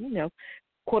very,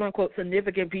 quote unquote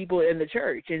significant people in the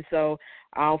church. And so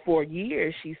for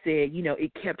years, she said, you know,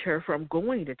 it kept her from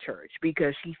going to church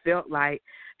because she felt like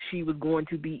she was going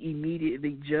to be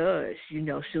immediately judged, you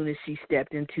know, as soon as she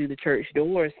stepped into the church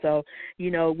doors. So, you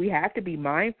know, we have to be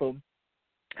mindful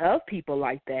of people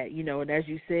like that, you know, and as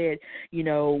you said, you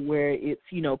know, where it's,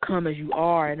 you know, come as you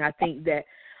are. And I think that,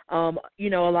 you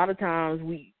know, a lot of times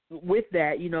with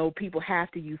that, you know, people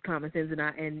have to use common sense,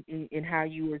 and how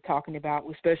you were talking about,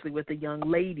 especially with the young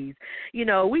ladies, you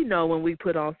know, we know when we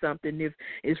put on something if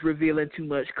it's revealing too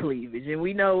much cleavage, and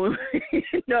we know,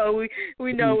 you know,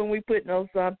 we know when we putting on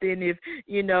something if,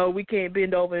 you know, we can't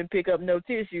bend over and pick up no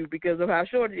tissue because of how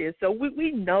short it is. So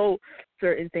we know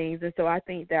certain things, and so I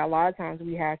think that a lot of times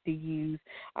we have to use,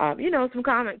 you know, some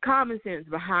common sense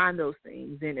behind those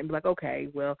things, and be like, okay,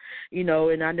 well, you know,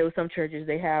 and I know some churches,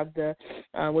 they have the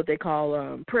what they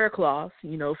call prayer cloths,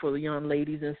 you know, for the young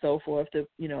ladies and so forth to,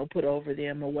 you know, put over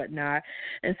them or whatnot.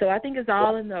 And so I think it's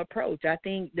all in the approach. I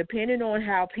think depending on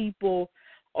how people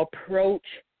approach,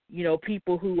 you know,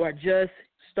 people who are just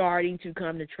starting to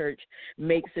come to church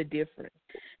makes a difference.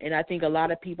 And I think a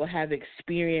lot of people have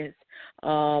experienced a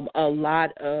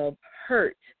lot of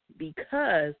hurt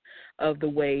because of the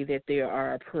way that they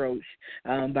are approached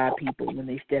by people when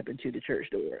they step into the church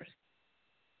doors.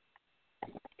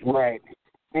 Right.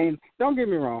 And don't get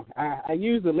me wrong, I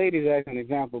use the ladies as an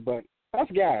example, but us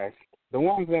guys, the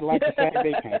ones that like to sag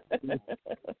their pants,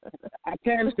 I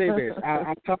can say this.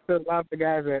 I talk to a lot of the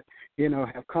guys that, you know,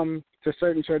 have come to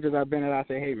certain churches I've been at. I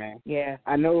say, hey, man,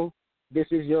 I know this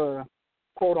is your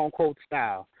quote-unquote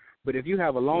style, but if you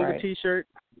have a longer T-shirt,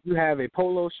 you have a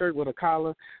polo shirt with a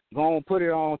collar, go on, put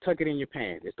it on, tuck it in your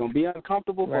pants. It's going to be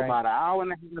uncomfortable for about an hour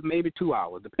and a half, maybe 2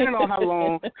 hours, depending on how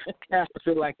long pastor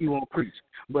feel like you want to preach.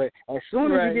 But as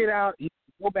soon as you get out, you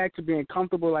go back to being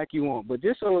comfortable like you want. But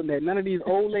just so that none of these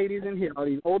old ladies in here or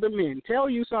these older men tell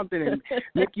you something and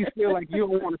make you feel like you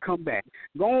don't want to come back,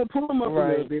 go on, pull them up a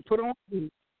little bit, put on.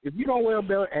 If you don't wear a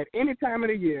belt at any time of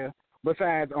the year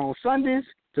besides on Sundays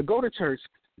to go to church,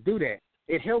 do that.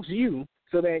 It helps you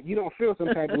so that you don't feel some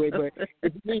type of way. But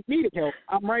if you need me to help,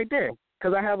 I'm right there.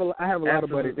 Because I have a lot of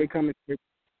buddies. They come in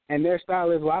and their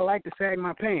style is, well, I like to sag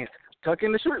my pants. Tuck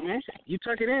in the shirt, man. You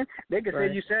tuck it in. They can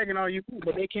say you sagging all you want,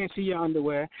 but they can't see your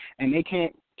underwear, and they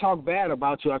can't talk bad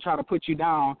about you or try to put you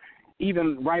down,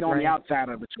 even right on the outside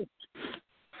of the church.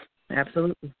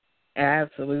 Absolutely.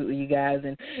 Absolutely, you guys.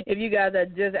 And if you guys are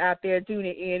just out there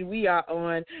tuning in, we are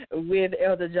on with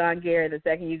Elder John Garrett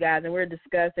II, you guys, and we're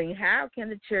discussing how can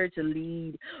the church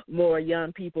lead more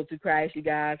young people to Christ, you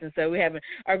guys. And so we're having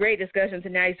a great discussion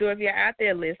tonight. So if you're out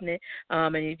there listening,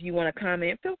 and if you want to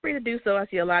comment, feel free to do so. I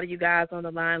see a lot of you guys on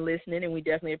the line listening, and we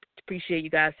definitely appreciate you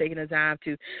guys taking the time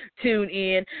to tune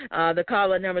in. The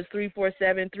caller number is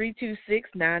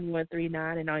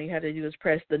 347-326-9139, and all you have to do is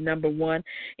press the number 1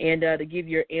 and to give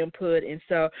your input. And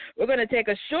so we're going to take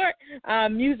a short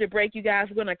music break, you guys.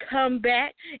 We're going to come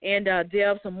back and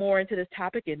delve some more into this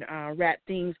topic and wrap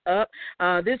things up.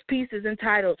 This piece is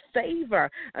entitled Favor.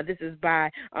 This is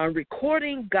by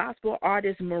recording gospel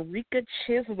artist Marika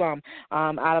Chisholm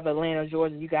out of Atlanta,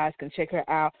 Georgia. You guys can check her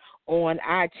out on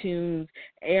iTunes,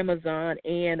 Amazon,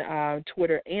 and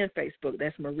Twitter and Facebook.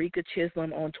 That's Marika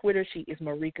Chisholm on Twitter. She is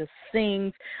Marika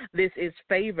Sings. This is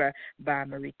Favor by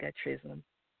Marika Chisholm.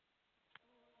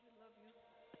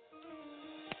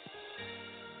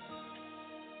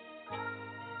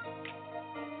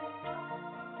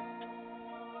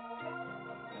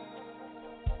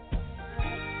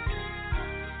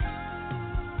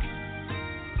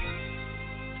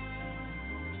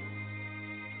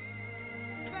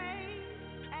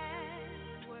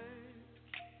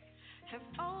 Have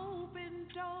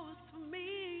opened doors for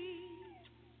me,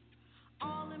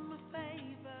 all in my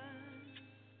favor.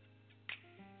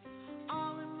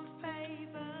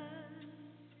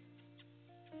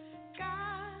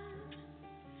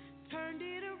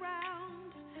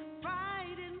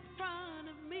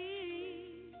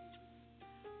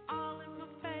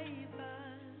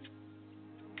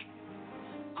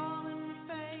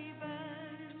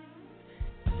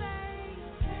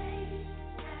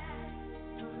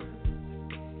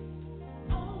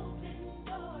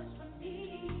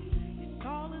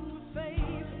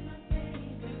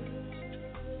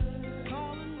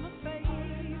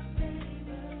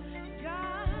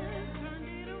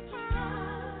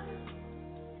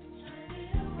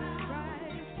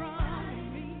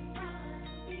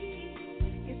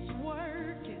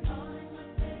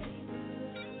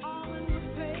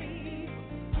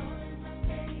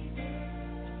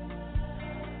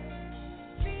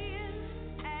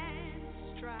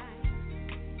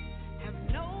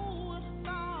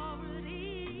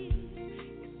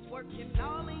 working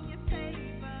all in your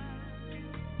favor.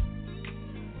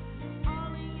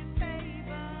 All in your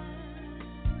favor.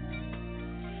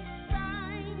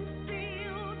 Signed,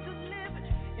 sealed, delivered.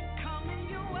 It's coming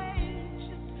your way.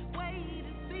 Just wait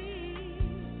and see.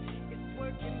 It's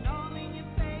working all in your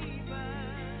favor.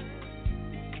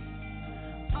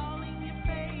 All in your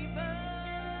favor.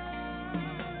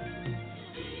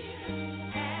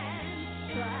 And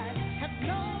strife have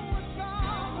no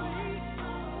authority.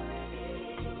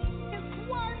 It's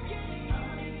working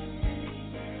all in your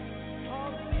favor.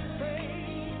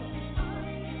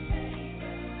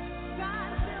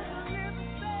 God will deliver,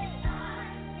 say,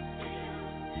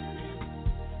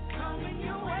 coming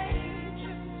your way.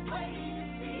 Just wait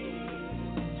and see.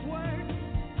 It's working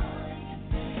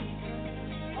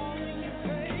all in your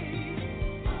favor.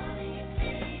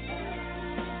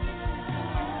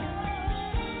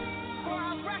 For I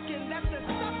reckon that the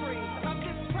sufferings of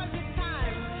this present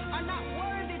time are not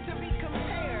worthy to be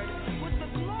compared with the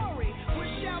glory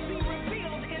which shall be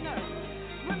revealed in us.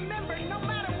 Remember, no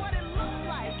matter what it looks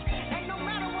like, and no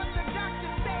matter what the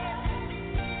doctor said,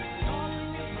 it's all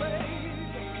in your favor.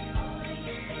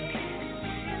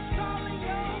 It's all in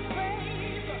your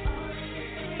favor.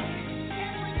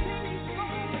 Everything you've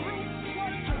gone through is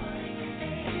working.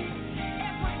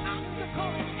 Every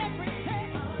obstacle and every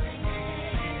test,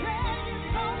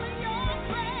 it's all in your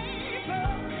favor.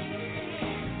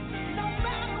 No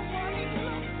matter what it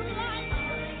looks like,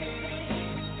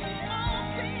 all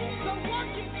things are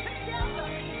working together.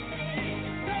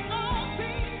 Say all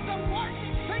things are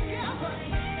working together.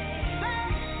 Say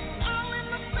all in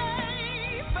the favor.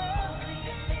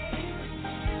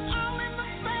 All in the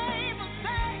favor.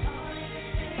 Say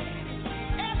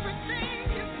everything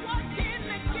is working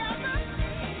together.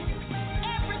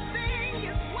 Everything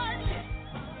is working.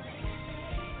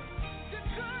 The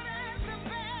good and the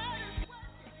bad is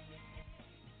working.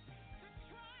 The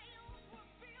trials we're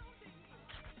building.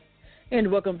 And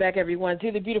welcome back, everyone,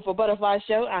 to the Beautiful Butterfly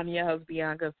Show. I'm your host,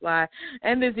 Bianca Fly.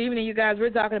 And this evening, you guys, we're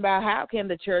talking about how can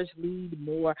the church lead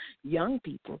more young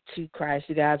people to Christ.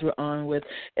 You guys, we're on with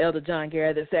Elder John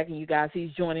Garrett II. You guys,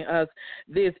 he's joining us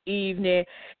this evening.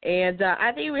 And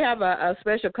I think we have a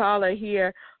special caller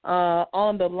here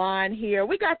on the line here.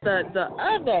 We got the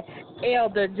other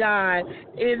Elder John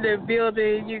in the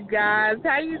building, you guys.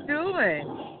 How you doing?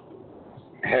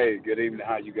 Hey, good evening.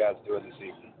 How you guys doing this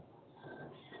evening?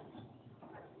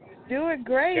 Doing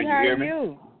great. Can you How hear are me?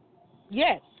 you?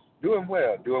 Yes. Doing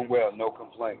well, no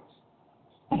complaints.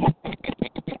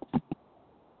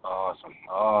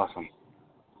 Awesome.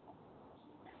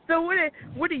 So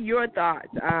what are your thoughts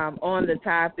on the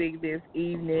topic this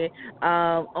evening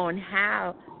on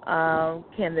how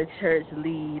can the church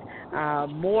lead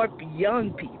more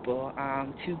young people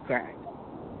to Christ?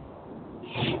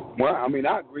 Well, I mean,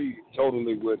 I agree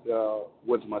totally with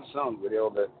my son, with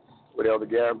Elder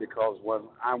Garrett, because when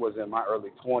I was in my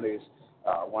early 20s,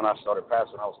 when I started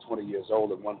pastoring, I was 20 years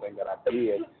old, and one thing that I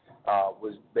did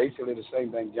was basically the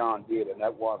same thing John did, and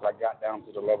that was I got down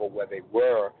to the level where they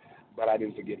were, but I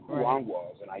didn't forget who I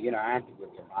was, and I interacted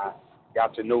with them. I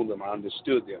got to know them. I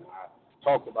understood them. I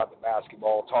talked about the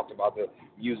basketball, talked about the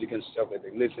music and stuff that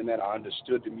they listened to. I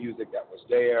understood the music that was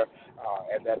there.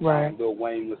 At that time, Lil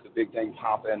Wayne was the big thing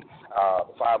popping,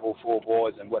 the 504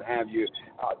 Boys and what have you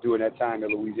during that time in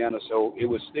Louisiana. So it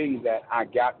was things that I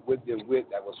got with them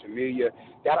that was familiar,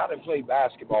 got out and played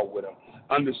basketball with them,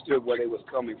 understood where they was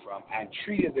coming from, and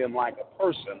treated them like a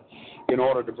person in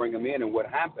order to bring them in. And what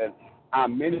happened, our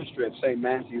ministry at St.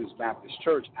 Matthew's Baptist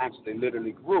Church actually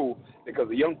literally grew because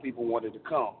the young people wanted to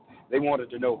come. They wanted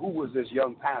to know who was this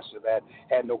young pastor that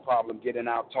had no problem getting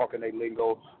out, talking their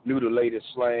lingo, knew the latest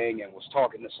slang, and was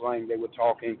talking the slang they were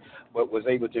talking, but was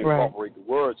able to incorporate the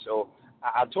word. So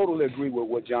I totally agree with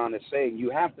what John is saying. You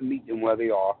have to meet them where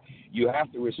they are. You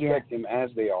have to respect them as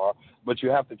they are, but you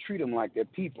have to treat them like they're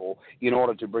people in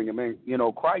order to bring them in. You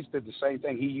know, Christ did the same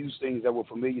thing. He used things that were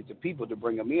familiar to people to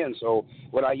bring them in. So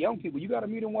with our young people, you got to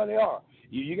meet them where they are.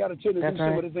 You got to tell them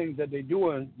some of the things that they're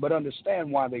doing, but understand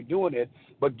why they're doing it,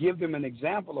 but give them an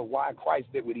example of why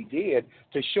Christ did what he did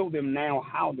to show them now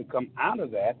how to come out of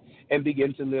that and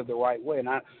begin to live the right way. And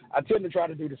I tend to try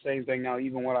to do the same thing now,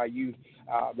 even when I use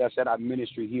that's at our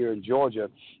ministry here in Georgia.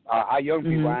 Our young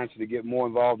people actually get more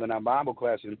involved in our Bible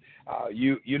class. And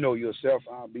you know yourself,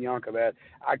 Bianca, that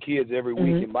our kids every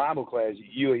week in Bible class,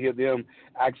 you'll hear them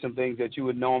ask some things that you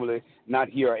would normally not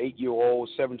hear an 8-year-old,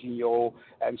 17-year-old,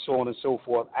 and so on and so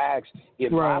forth ask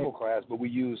in Bible class. But we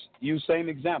use same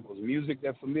examples, music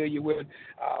they're familiar with.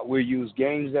 We use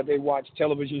games that they watch,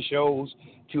 television shows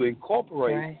to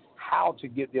incorporate how to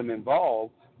get them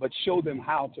involved, but show them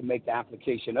how to make the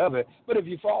application of it. But if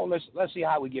you fall, let's see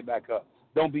how we get back up.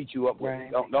 Don't beat you up with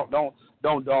it.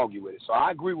 Don't dog you with it. So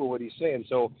I agree with what he's saying.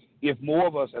 So if more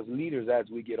of us as leaders, as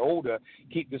we get older,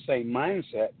 keep the same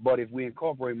mindset, but if we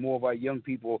incorporate more of our young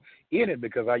people in it,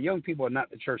 because our young people are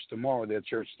not the church tomorrow, they're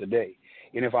church today.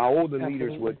 And if our older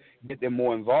leaders would get them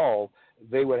more involved,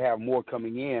 they would have more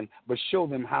coming in, but show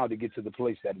them how to get to the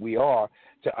place that we are,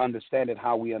 to understand it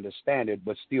how we understand it,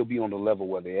 but still be on the level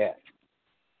where they're at.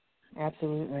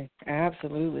 Absolutely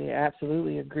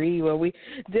agree. Well, we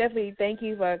definitely thank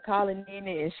you for calling in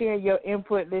and sharing your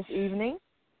input this evening.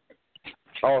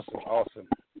 Awesome.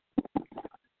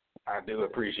 I do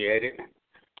appreciate it.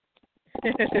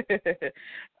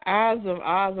 Awesome.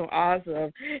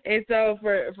 And so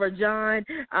for John,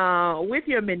 with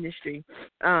your ministry,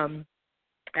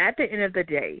 at the end of the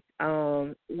day,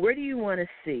 where do you want to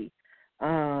see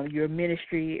your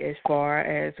ministry as far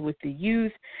as with the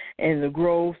youth and the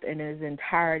growth in its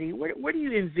entirety? Where do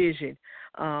you envision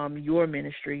your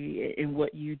ministry and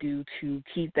what you do to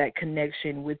keep that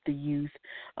connection with the youth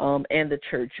and the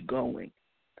church going?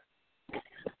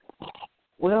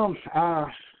 Well,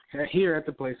 here at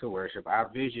the place of worship, our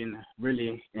vision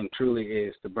really and truly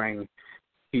is to bring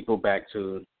people back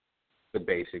to the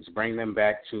basics, bring them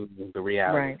back to the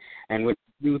reality. Right. And with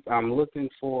youth, I'm looking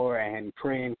for and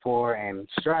praying for and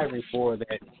striving for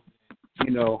that,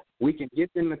 we can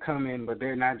get them to come in, but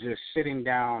they're not just sitting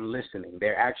down listening.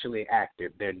 They're actually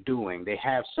active. They're doing. They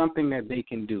have something that they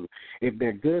can do. If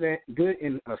they're good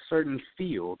in a certain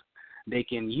field, they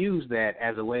can use that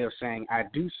as a way of saying, I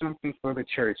do something for the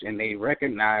church, and they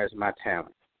recognize my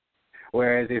talent.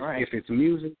 Whereas if it's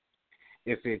music,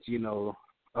 if it's,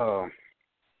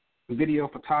 video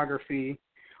photography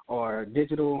or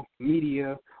digital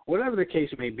media, whatever the case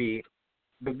may be,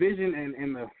 the vision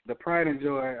and the pride and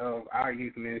joy of our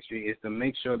youth ministry is to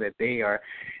make sure that they are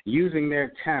using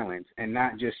their talents and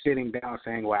not just sitting down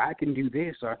saying, well, I can do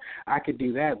this or I can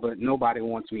do that, but nobody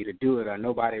wants me to do it or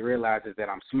nobody realizes that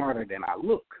I'm smarter than I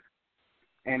look.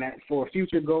 And for a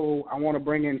future goal, I want to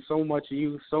bring in so much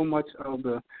youth, so much of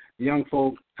the young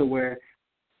folk to where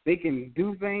they can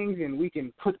do things and we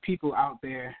can put people out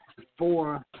there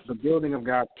for the building of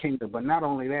God's kingdom. But not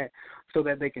only that, so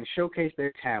that they can showcase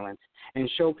their talents and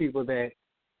show people that,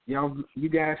 you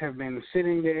guys have been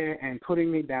sitting there and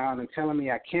putting me down and telling me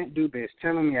I can't do this,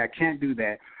 telling me I can't do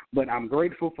that. But I'm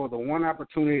grateful for the one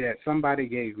opportunity that somebody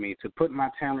gave me to put my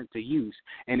talent to use,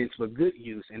 and it's for good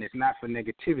use, and it's not for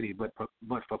negativity, but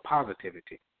for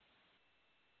positivity.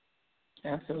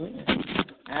 Absolutely.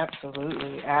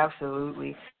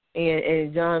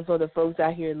 And John, for the folks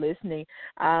out here listening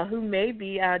who may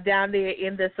be down there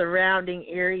in the surrounding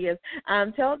areas,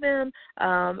 tell them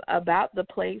about the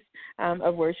place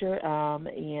of worship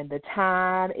and the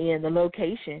time and the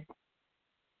location.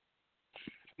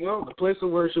 Well, the place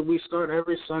of worship, we start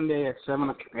every Sunday at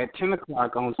 10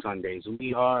 o'clock on Sundays.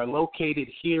 We are located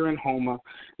here in Houma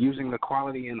using the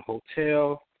Quality Inn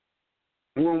Hotel,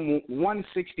 room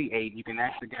 168. You can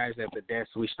ask the guys at the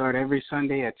desk. We start every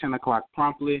Sunday at 10 o'clock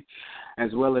promptly, as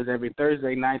well as every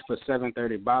Thursday night for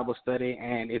 7:30 Bible study.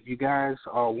 And if you guys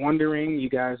are wondering, you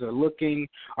guys are looking,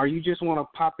 or you just want to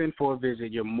pop in for a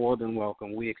visit, you're more than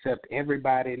welcome. We accept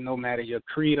everybody, no matter your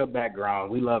creed or background.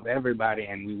 We love everybody,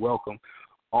 and we welcome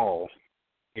all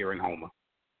here in Houma.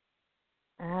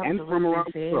 And from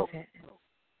around the world.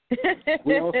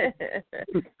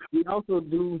 We also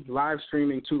do live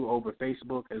streaming too over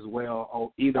Facebook as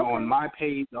well, either on my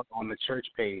page or on the church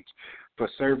page for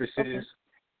services. Okay.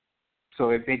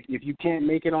 So if you can't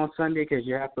make it on Sunday because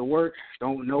you have to work,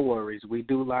 no worries. We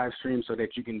do live stream so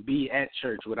that you can be at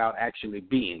church without actually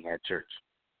being at church.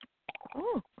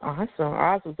 Oh,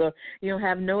 awesome! So you don't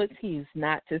have no excuse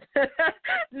not to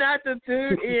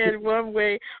tune in one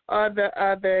way or the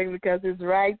other, because it's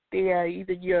right there,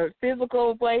 either your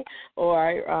physical way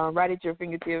or right at your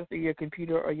fingertips through your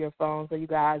computer or your phone. So you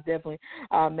guys definitely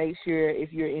make sure,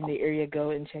 if you're in the area, go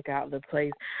and check out the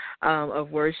place of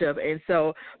worship. And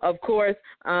so, of course,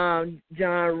 John,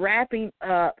 wrapping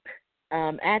up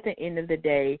at the end of the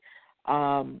day.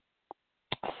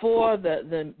 For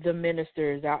the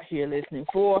ministers out here listening,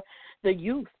 for the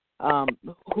youth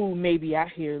who may be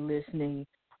out here listening,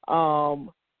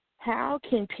 how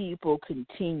can people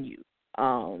continue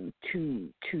to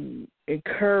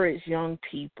encourage young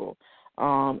people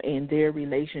in their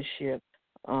relationship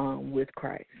with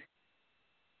Christ?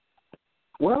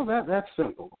 Well, that's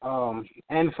simple.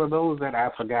 And for those that I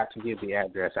forgot to give the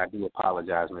address, I do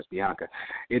apologize, Miss Bianca.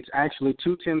 It's actually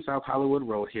 210 South Hollywood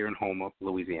Road here in Houma,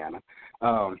 Louisiana.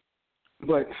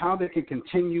 But how they can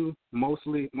continue, most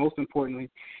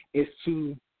importantly, is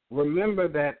to remember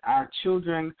that our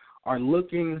children are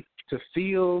looking to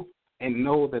feel and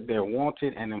know that they're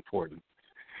wanted and important.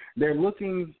 They're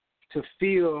looking to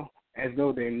feel as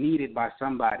though they're needed by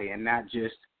somebody and not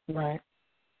just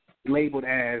labeled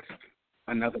as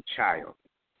another child.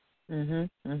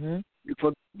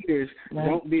 For leaders,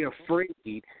 don't be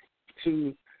afraid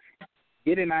to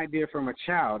get an idea from a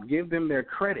child. Give them their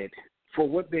credit for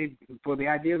the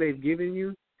idea they've given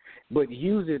you, but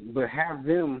use it, but have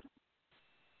them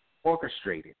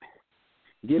orchestrate it.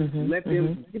 Let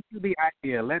them give you the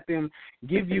idea. Let them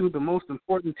give you the most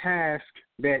important task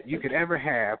that you could ever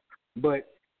have, but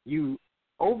you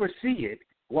oversee it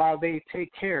while they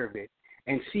take care of it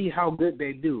and see how good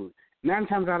they do. 9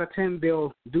 times out of 10,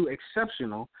 they'll do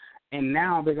exceptional, and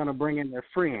now they're going to bring in their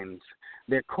friends,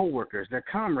 their coworkers, their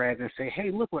comrades, and say,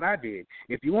 hey, look what I did.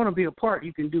 If you want to be a part,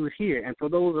 you can do it here. And for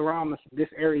those around this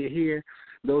area here,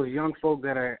 those young folk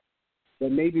that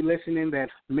may be listening, that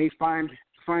may find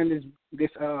this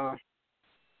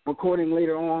recording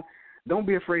later on, don't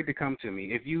be afraid to come to me.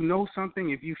 If you know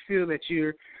something, if you feel that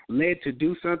you're led to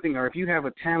do something, or if you have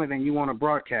a talent and you want to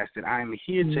broadcast it, I'm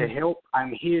here to help.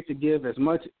 I'm here to give as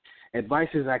much advice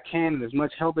as I can and as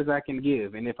much help as I can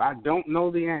give. And if I don't know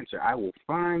the answer, I will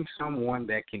find someone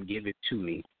that can give it to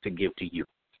me to give to you.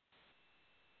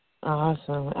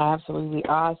 Awesome. Absolutely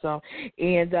awesome.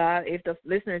 And if the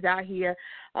listeners out here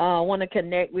want to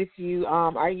connect with you,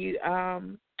 are you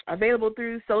available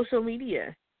through social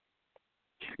media?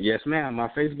 Yes, ma'am. My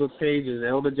Facebook page is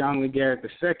Elder John Garrett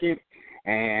II,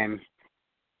 and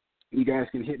you guys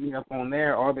can hit me up on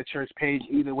there or the church page.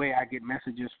 Either way, I get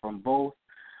messages from both.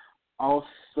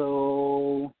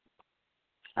 Also,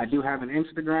 I do have an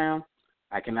Instagram.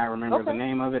 I cannot remember the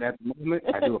name of it at the moment.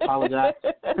 I do apologize.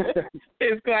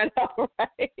 It's quite all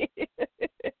right.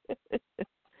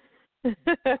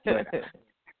 But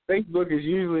Facebook is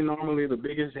usually normally the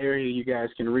biggest area you guys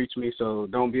can reach me, so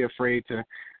don't be afraid to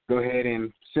go ahead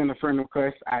and send a friend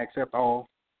request. I accept all.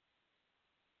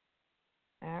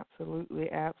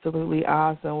 Absolutely, absolutely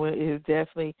awesome. Well, it has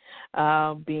definitely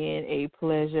been a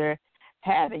pleasure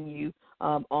having you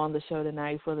on the show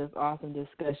tonight for this awesome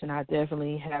discussion. I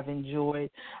definitely have enjoyed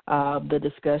the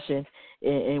discussion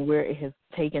and where it has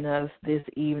taken us this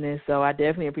evening. So I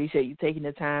definitely appreciate you taking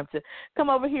the time to come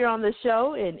over here on the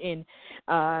show and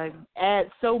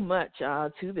add so much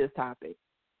to this topic.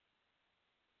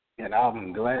 And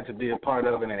I'm glad to be a part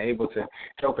of it and able to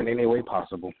help in any way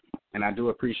possible. And I do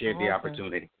appreciate the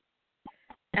opportunity.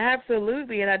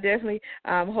 Absolutely, and I definitely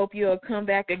hope you'll come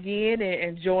back again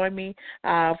and join me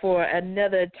for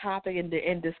another topic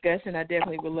in discussion. I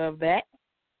definitely would love that.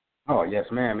 Oh, yes,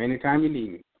 ma'am. Anytime you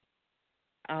need me.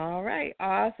 All right,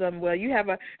 awesome. Well, you have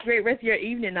a great rest of your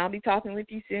evening. I'll be talking with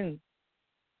you soon.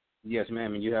 Yes,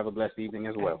 ma'am, and you have a blessed evening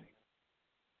as well.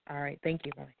 All right, thank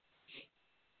you. Bye.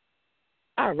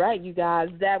 All right, you guys,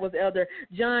 that was Elder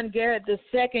John Garrett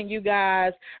II, you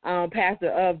guys, pastor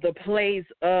of the Place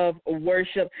of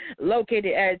Worship,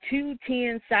 located at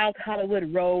 210 South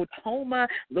Hollywood Road, Houma,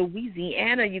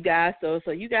 Louisiana, you guys. So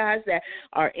you guys that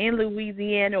are in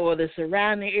Louisiana or the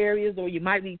surrounding areas, or you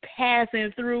might be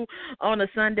passing through on a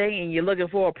Sunday and you're looking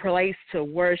for a place to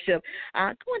worship, go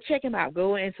and check him out.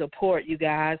 Go and support you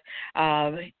guys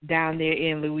down there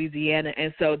in Louisiana.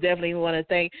 And so definitely want to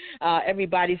thank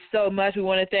everybody so much. We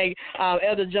want to thank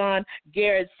Elder John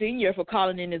Garrett Sr. for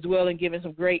calling in as well and giving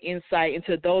some great insight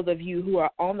into those of you who are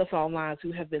on the phone lines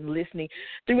who have been listening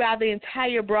throughout the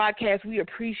entire broadcast. We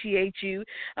appreciate you.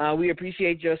 We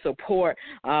appreciate your support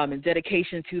and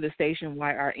dedication to the station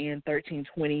YRN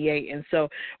 1328. And so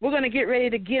we're going to get ready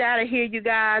to get out of here, you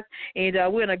guys, and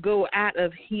we're going to go out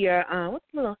of here. What's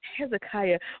a little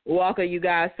Hezekiah Walker, you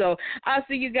guys. So I'll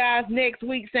see you guys next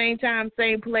week, same time,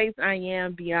 same place. I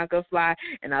am Bianca Fly,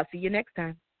 and I'll see you next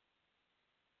time.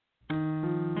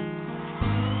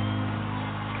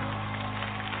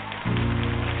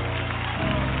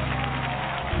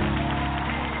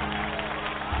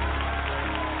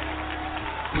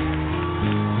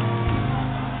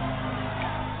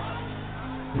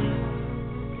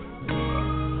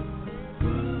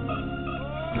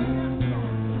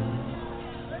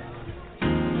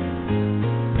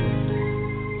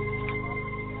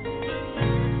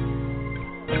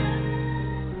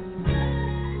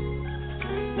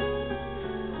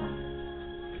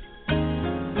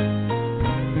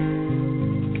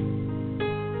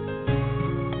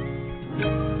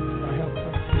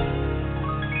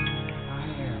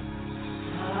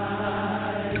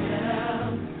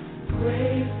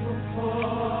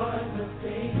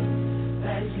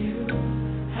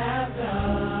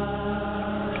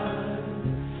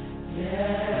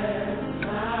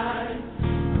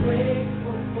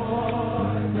 Grateful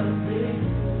for the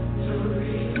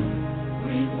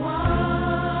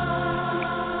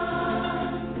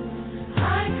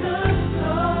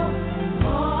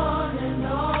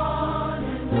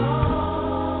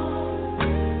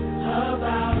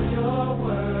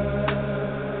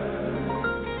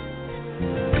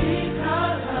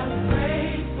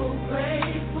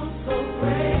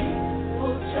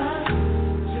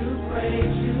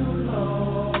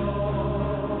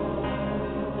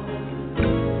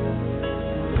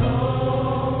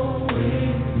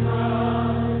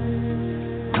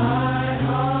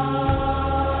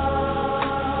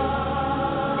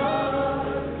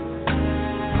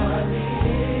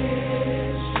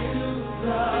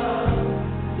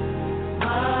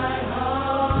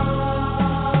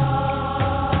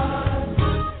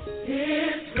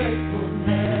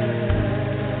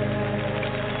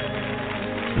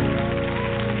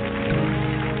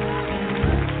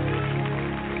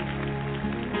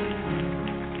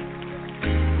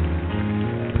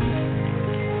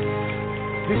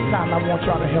want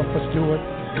y'all to help us do it.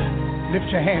 Lift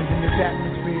your hands in this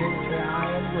atmosphere and say, I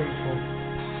am grateful.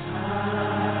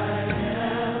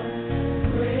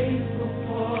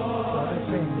 For the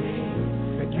things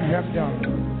that you have done.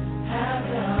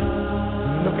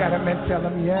 Look at him and tell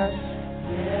him, yes,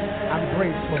 I'm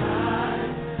grateful.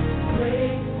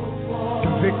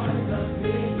 The victory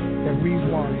that we've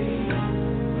won.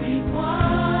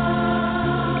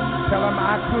 Tell him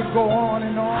I could go on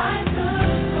and on.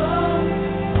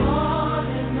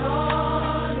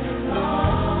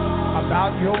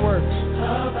 About your works.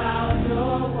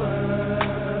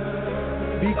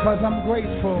 Because I'm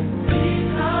grateful.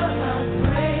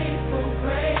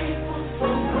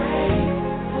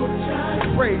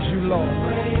 Praise you, Lord.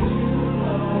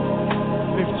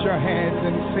 Lift your hands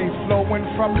and say, flowing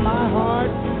from my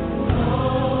heart.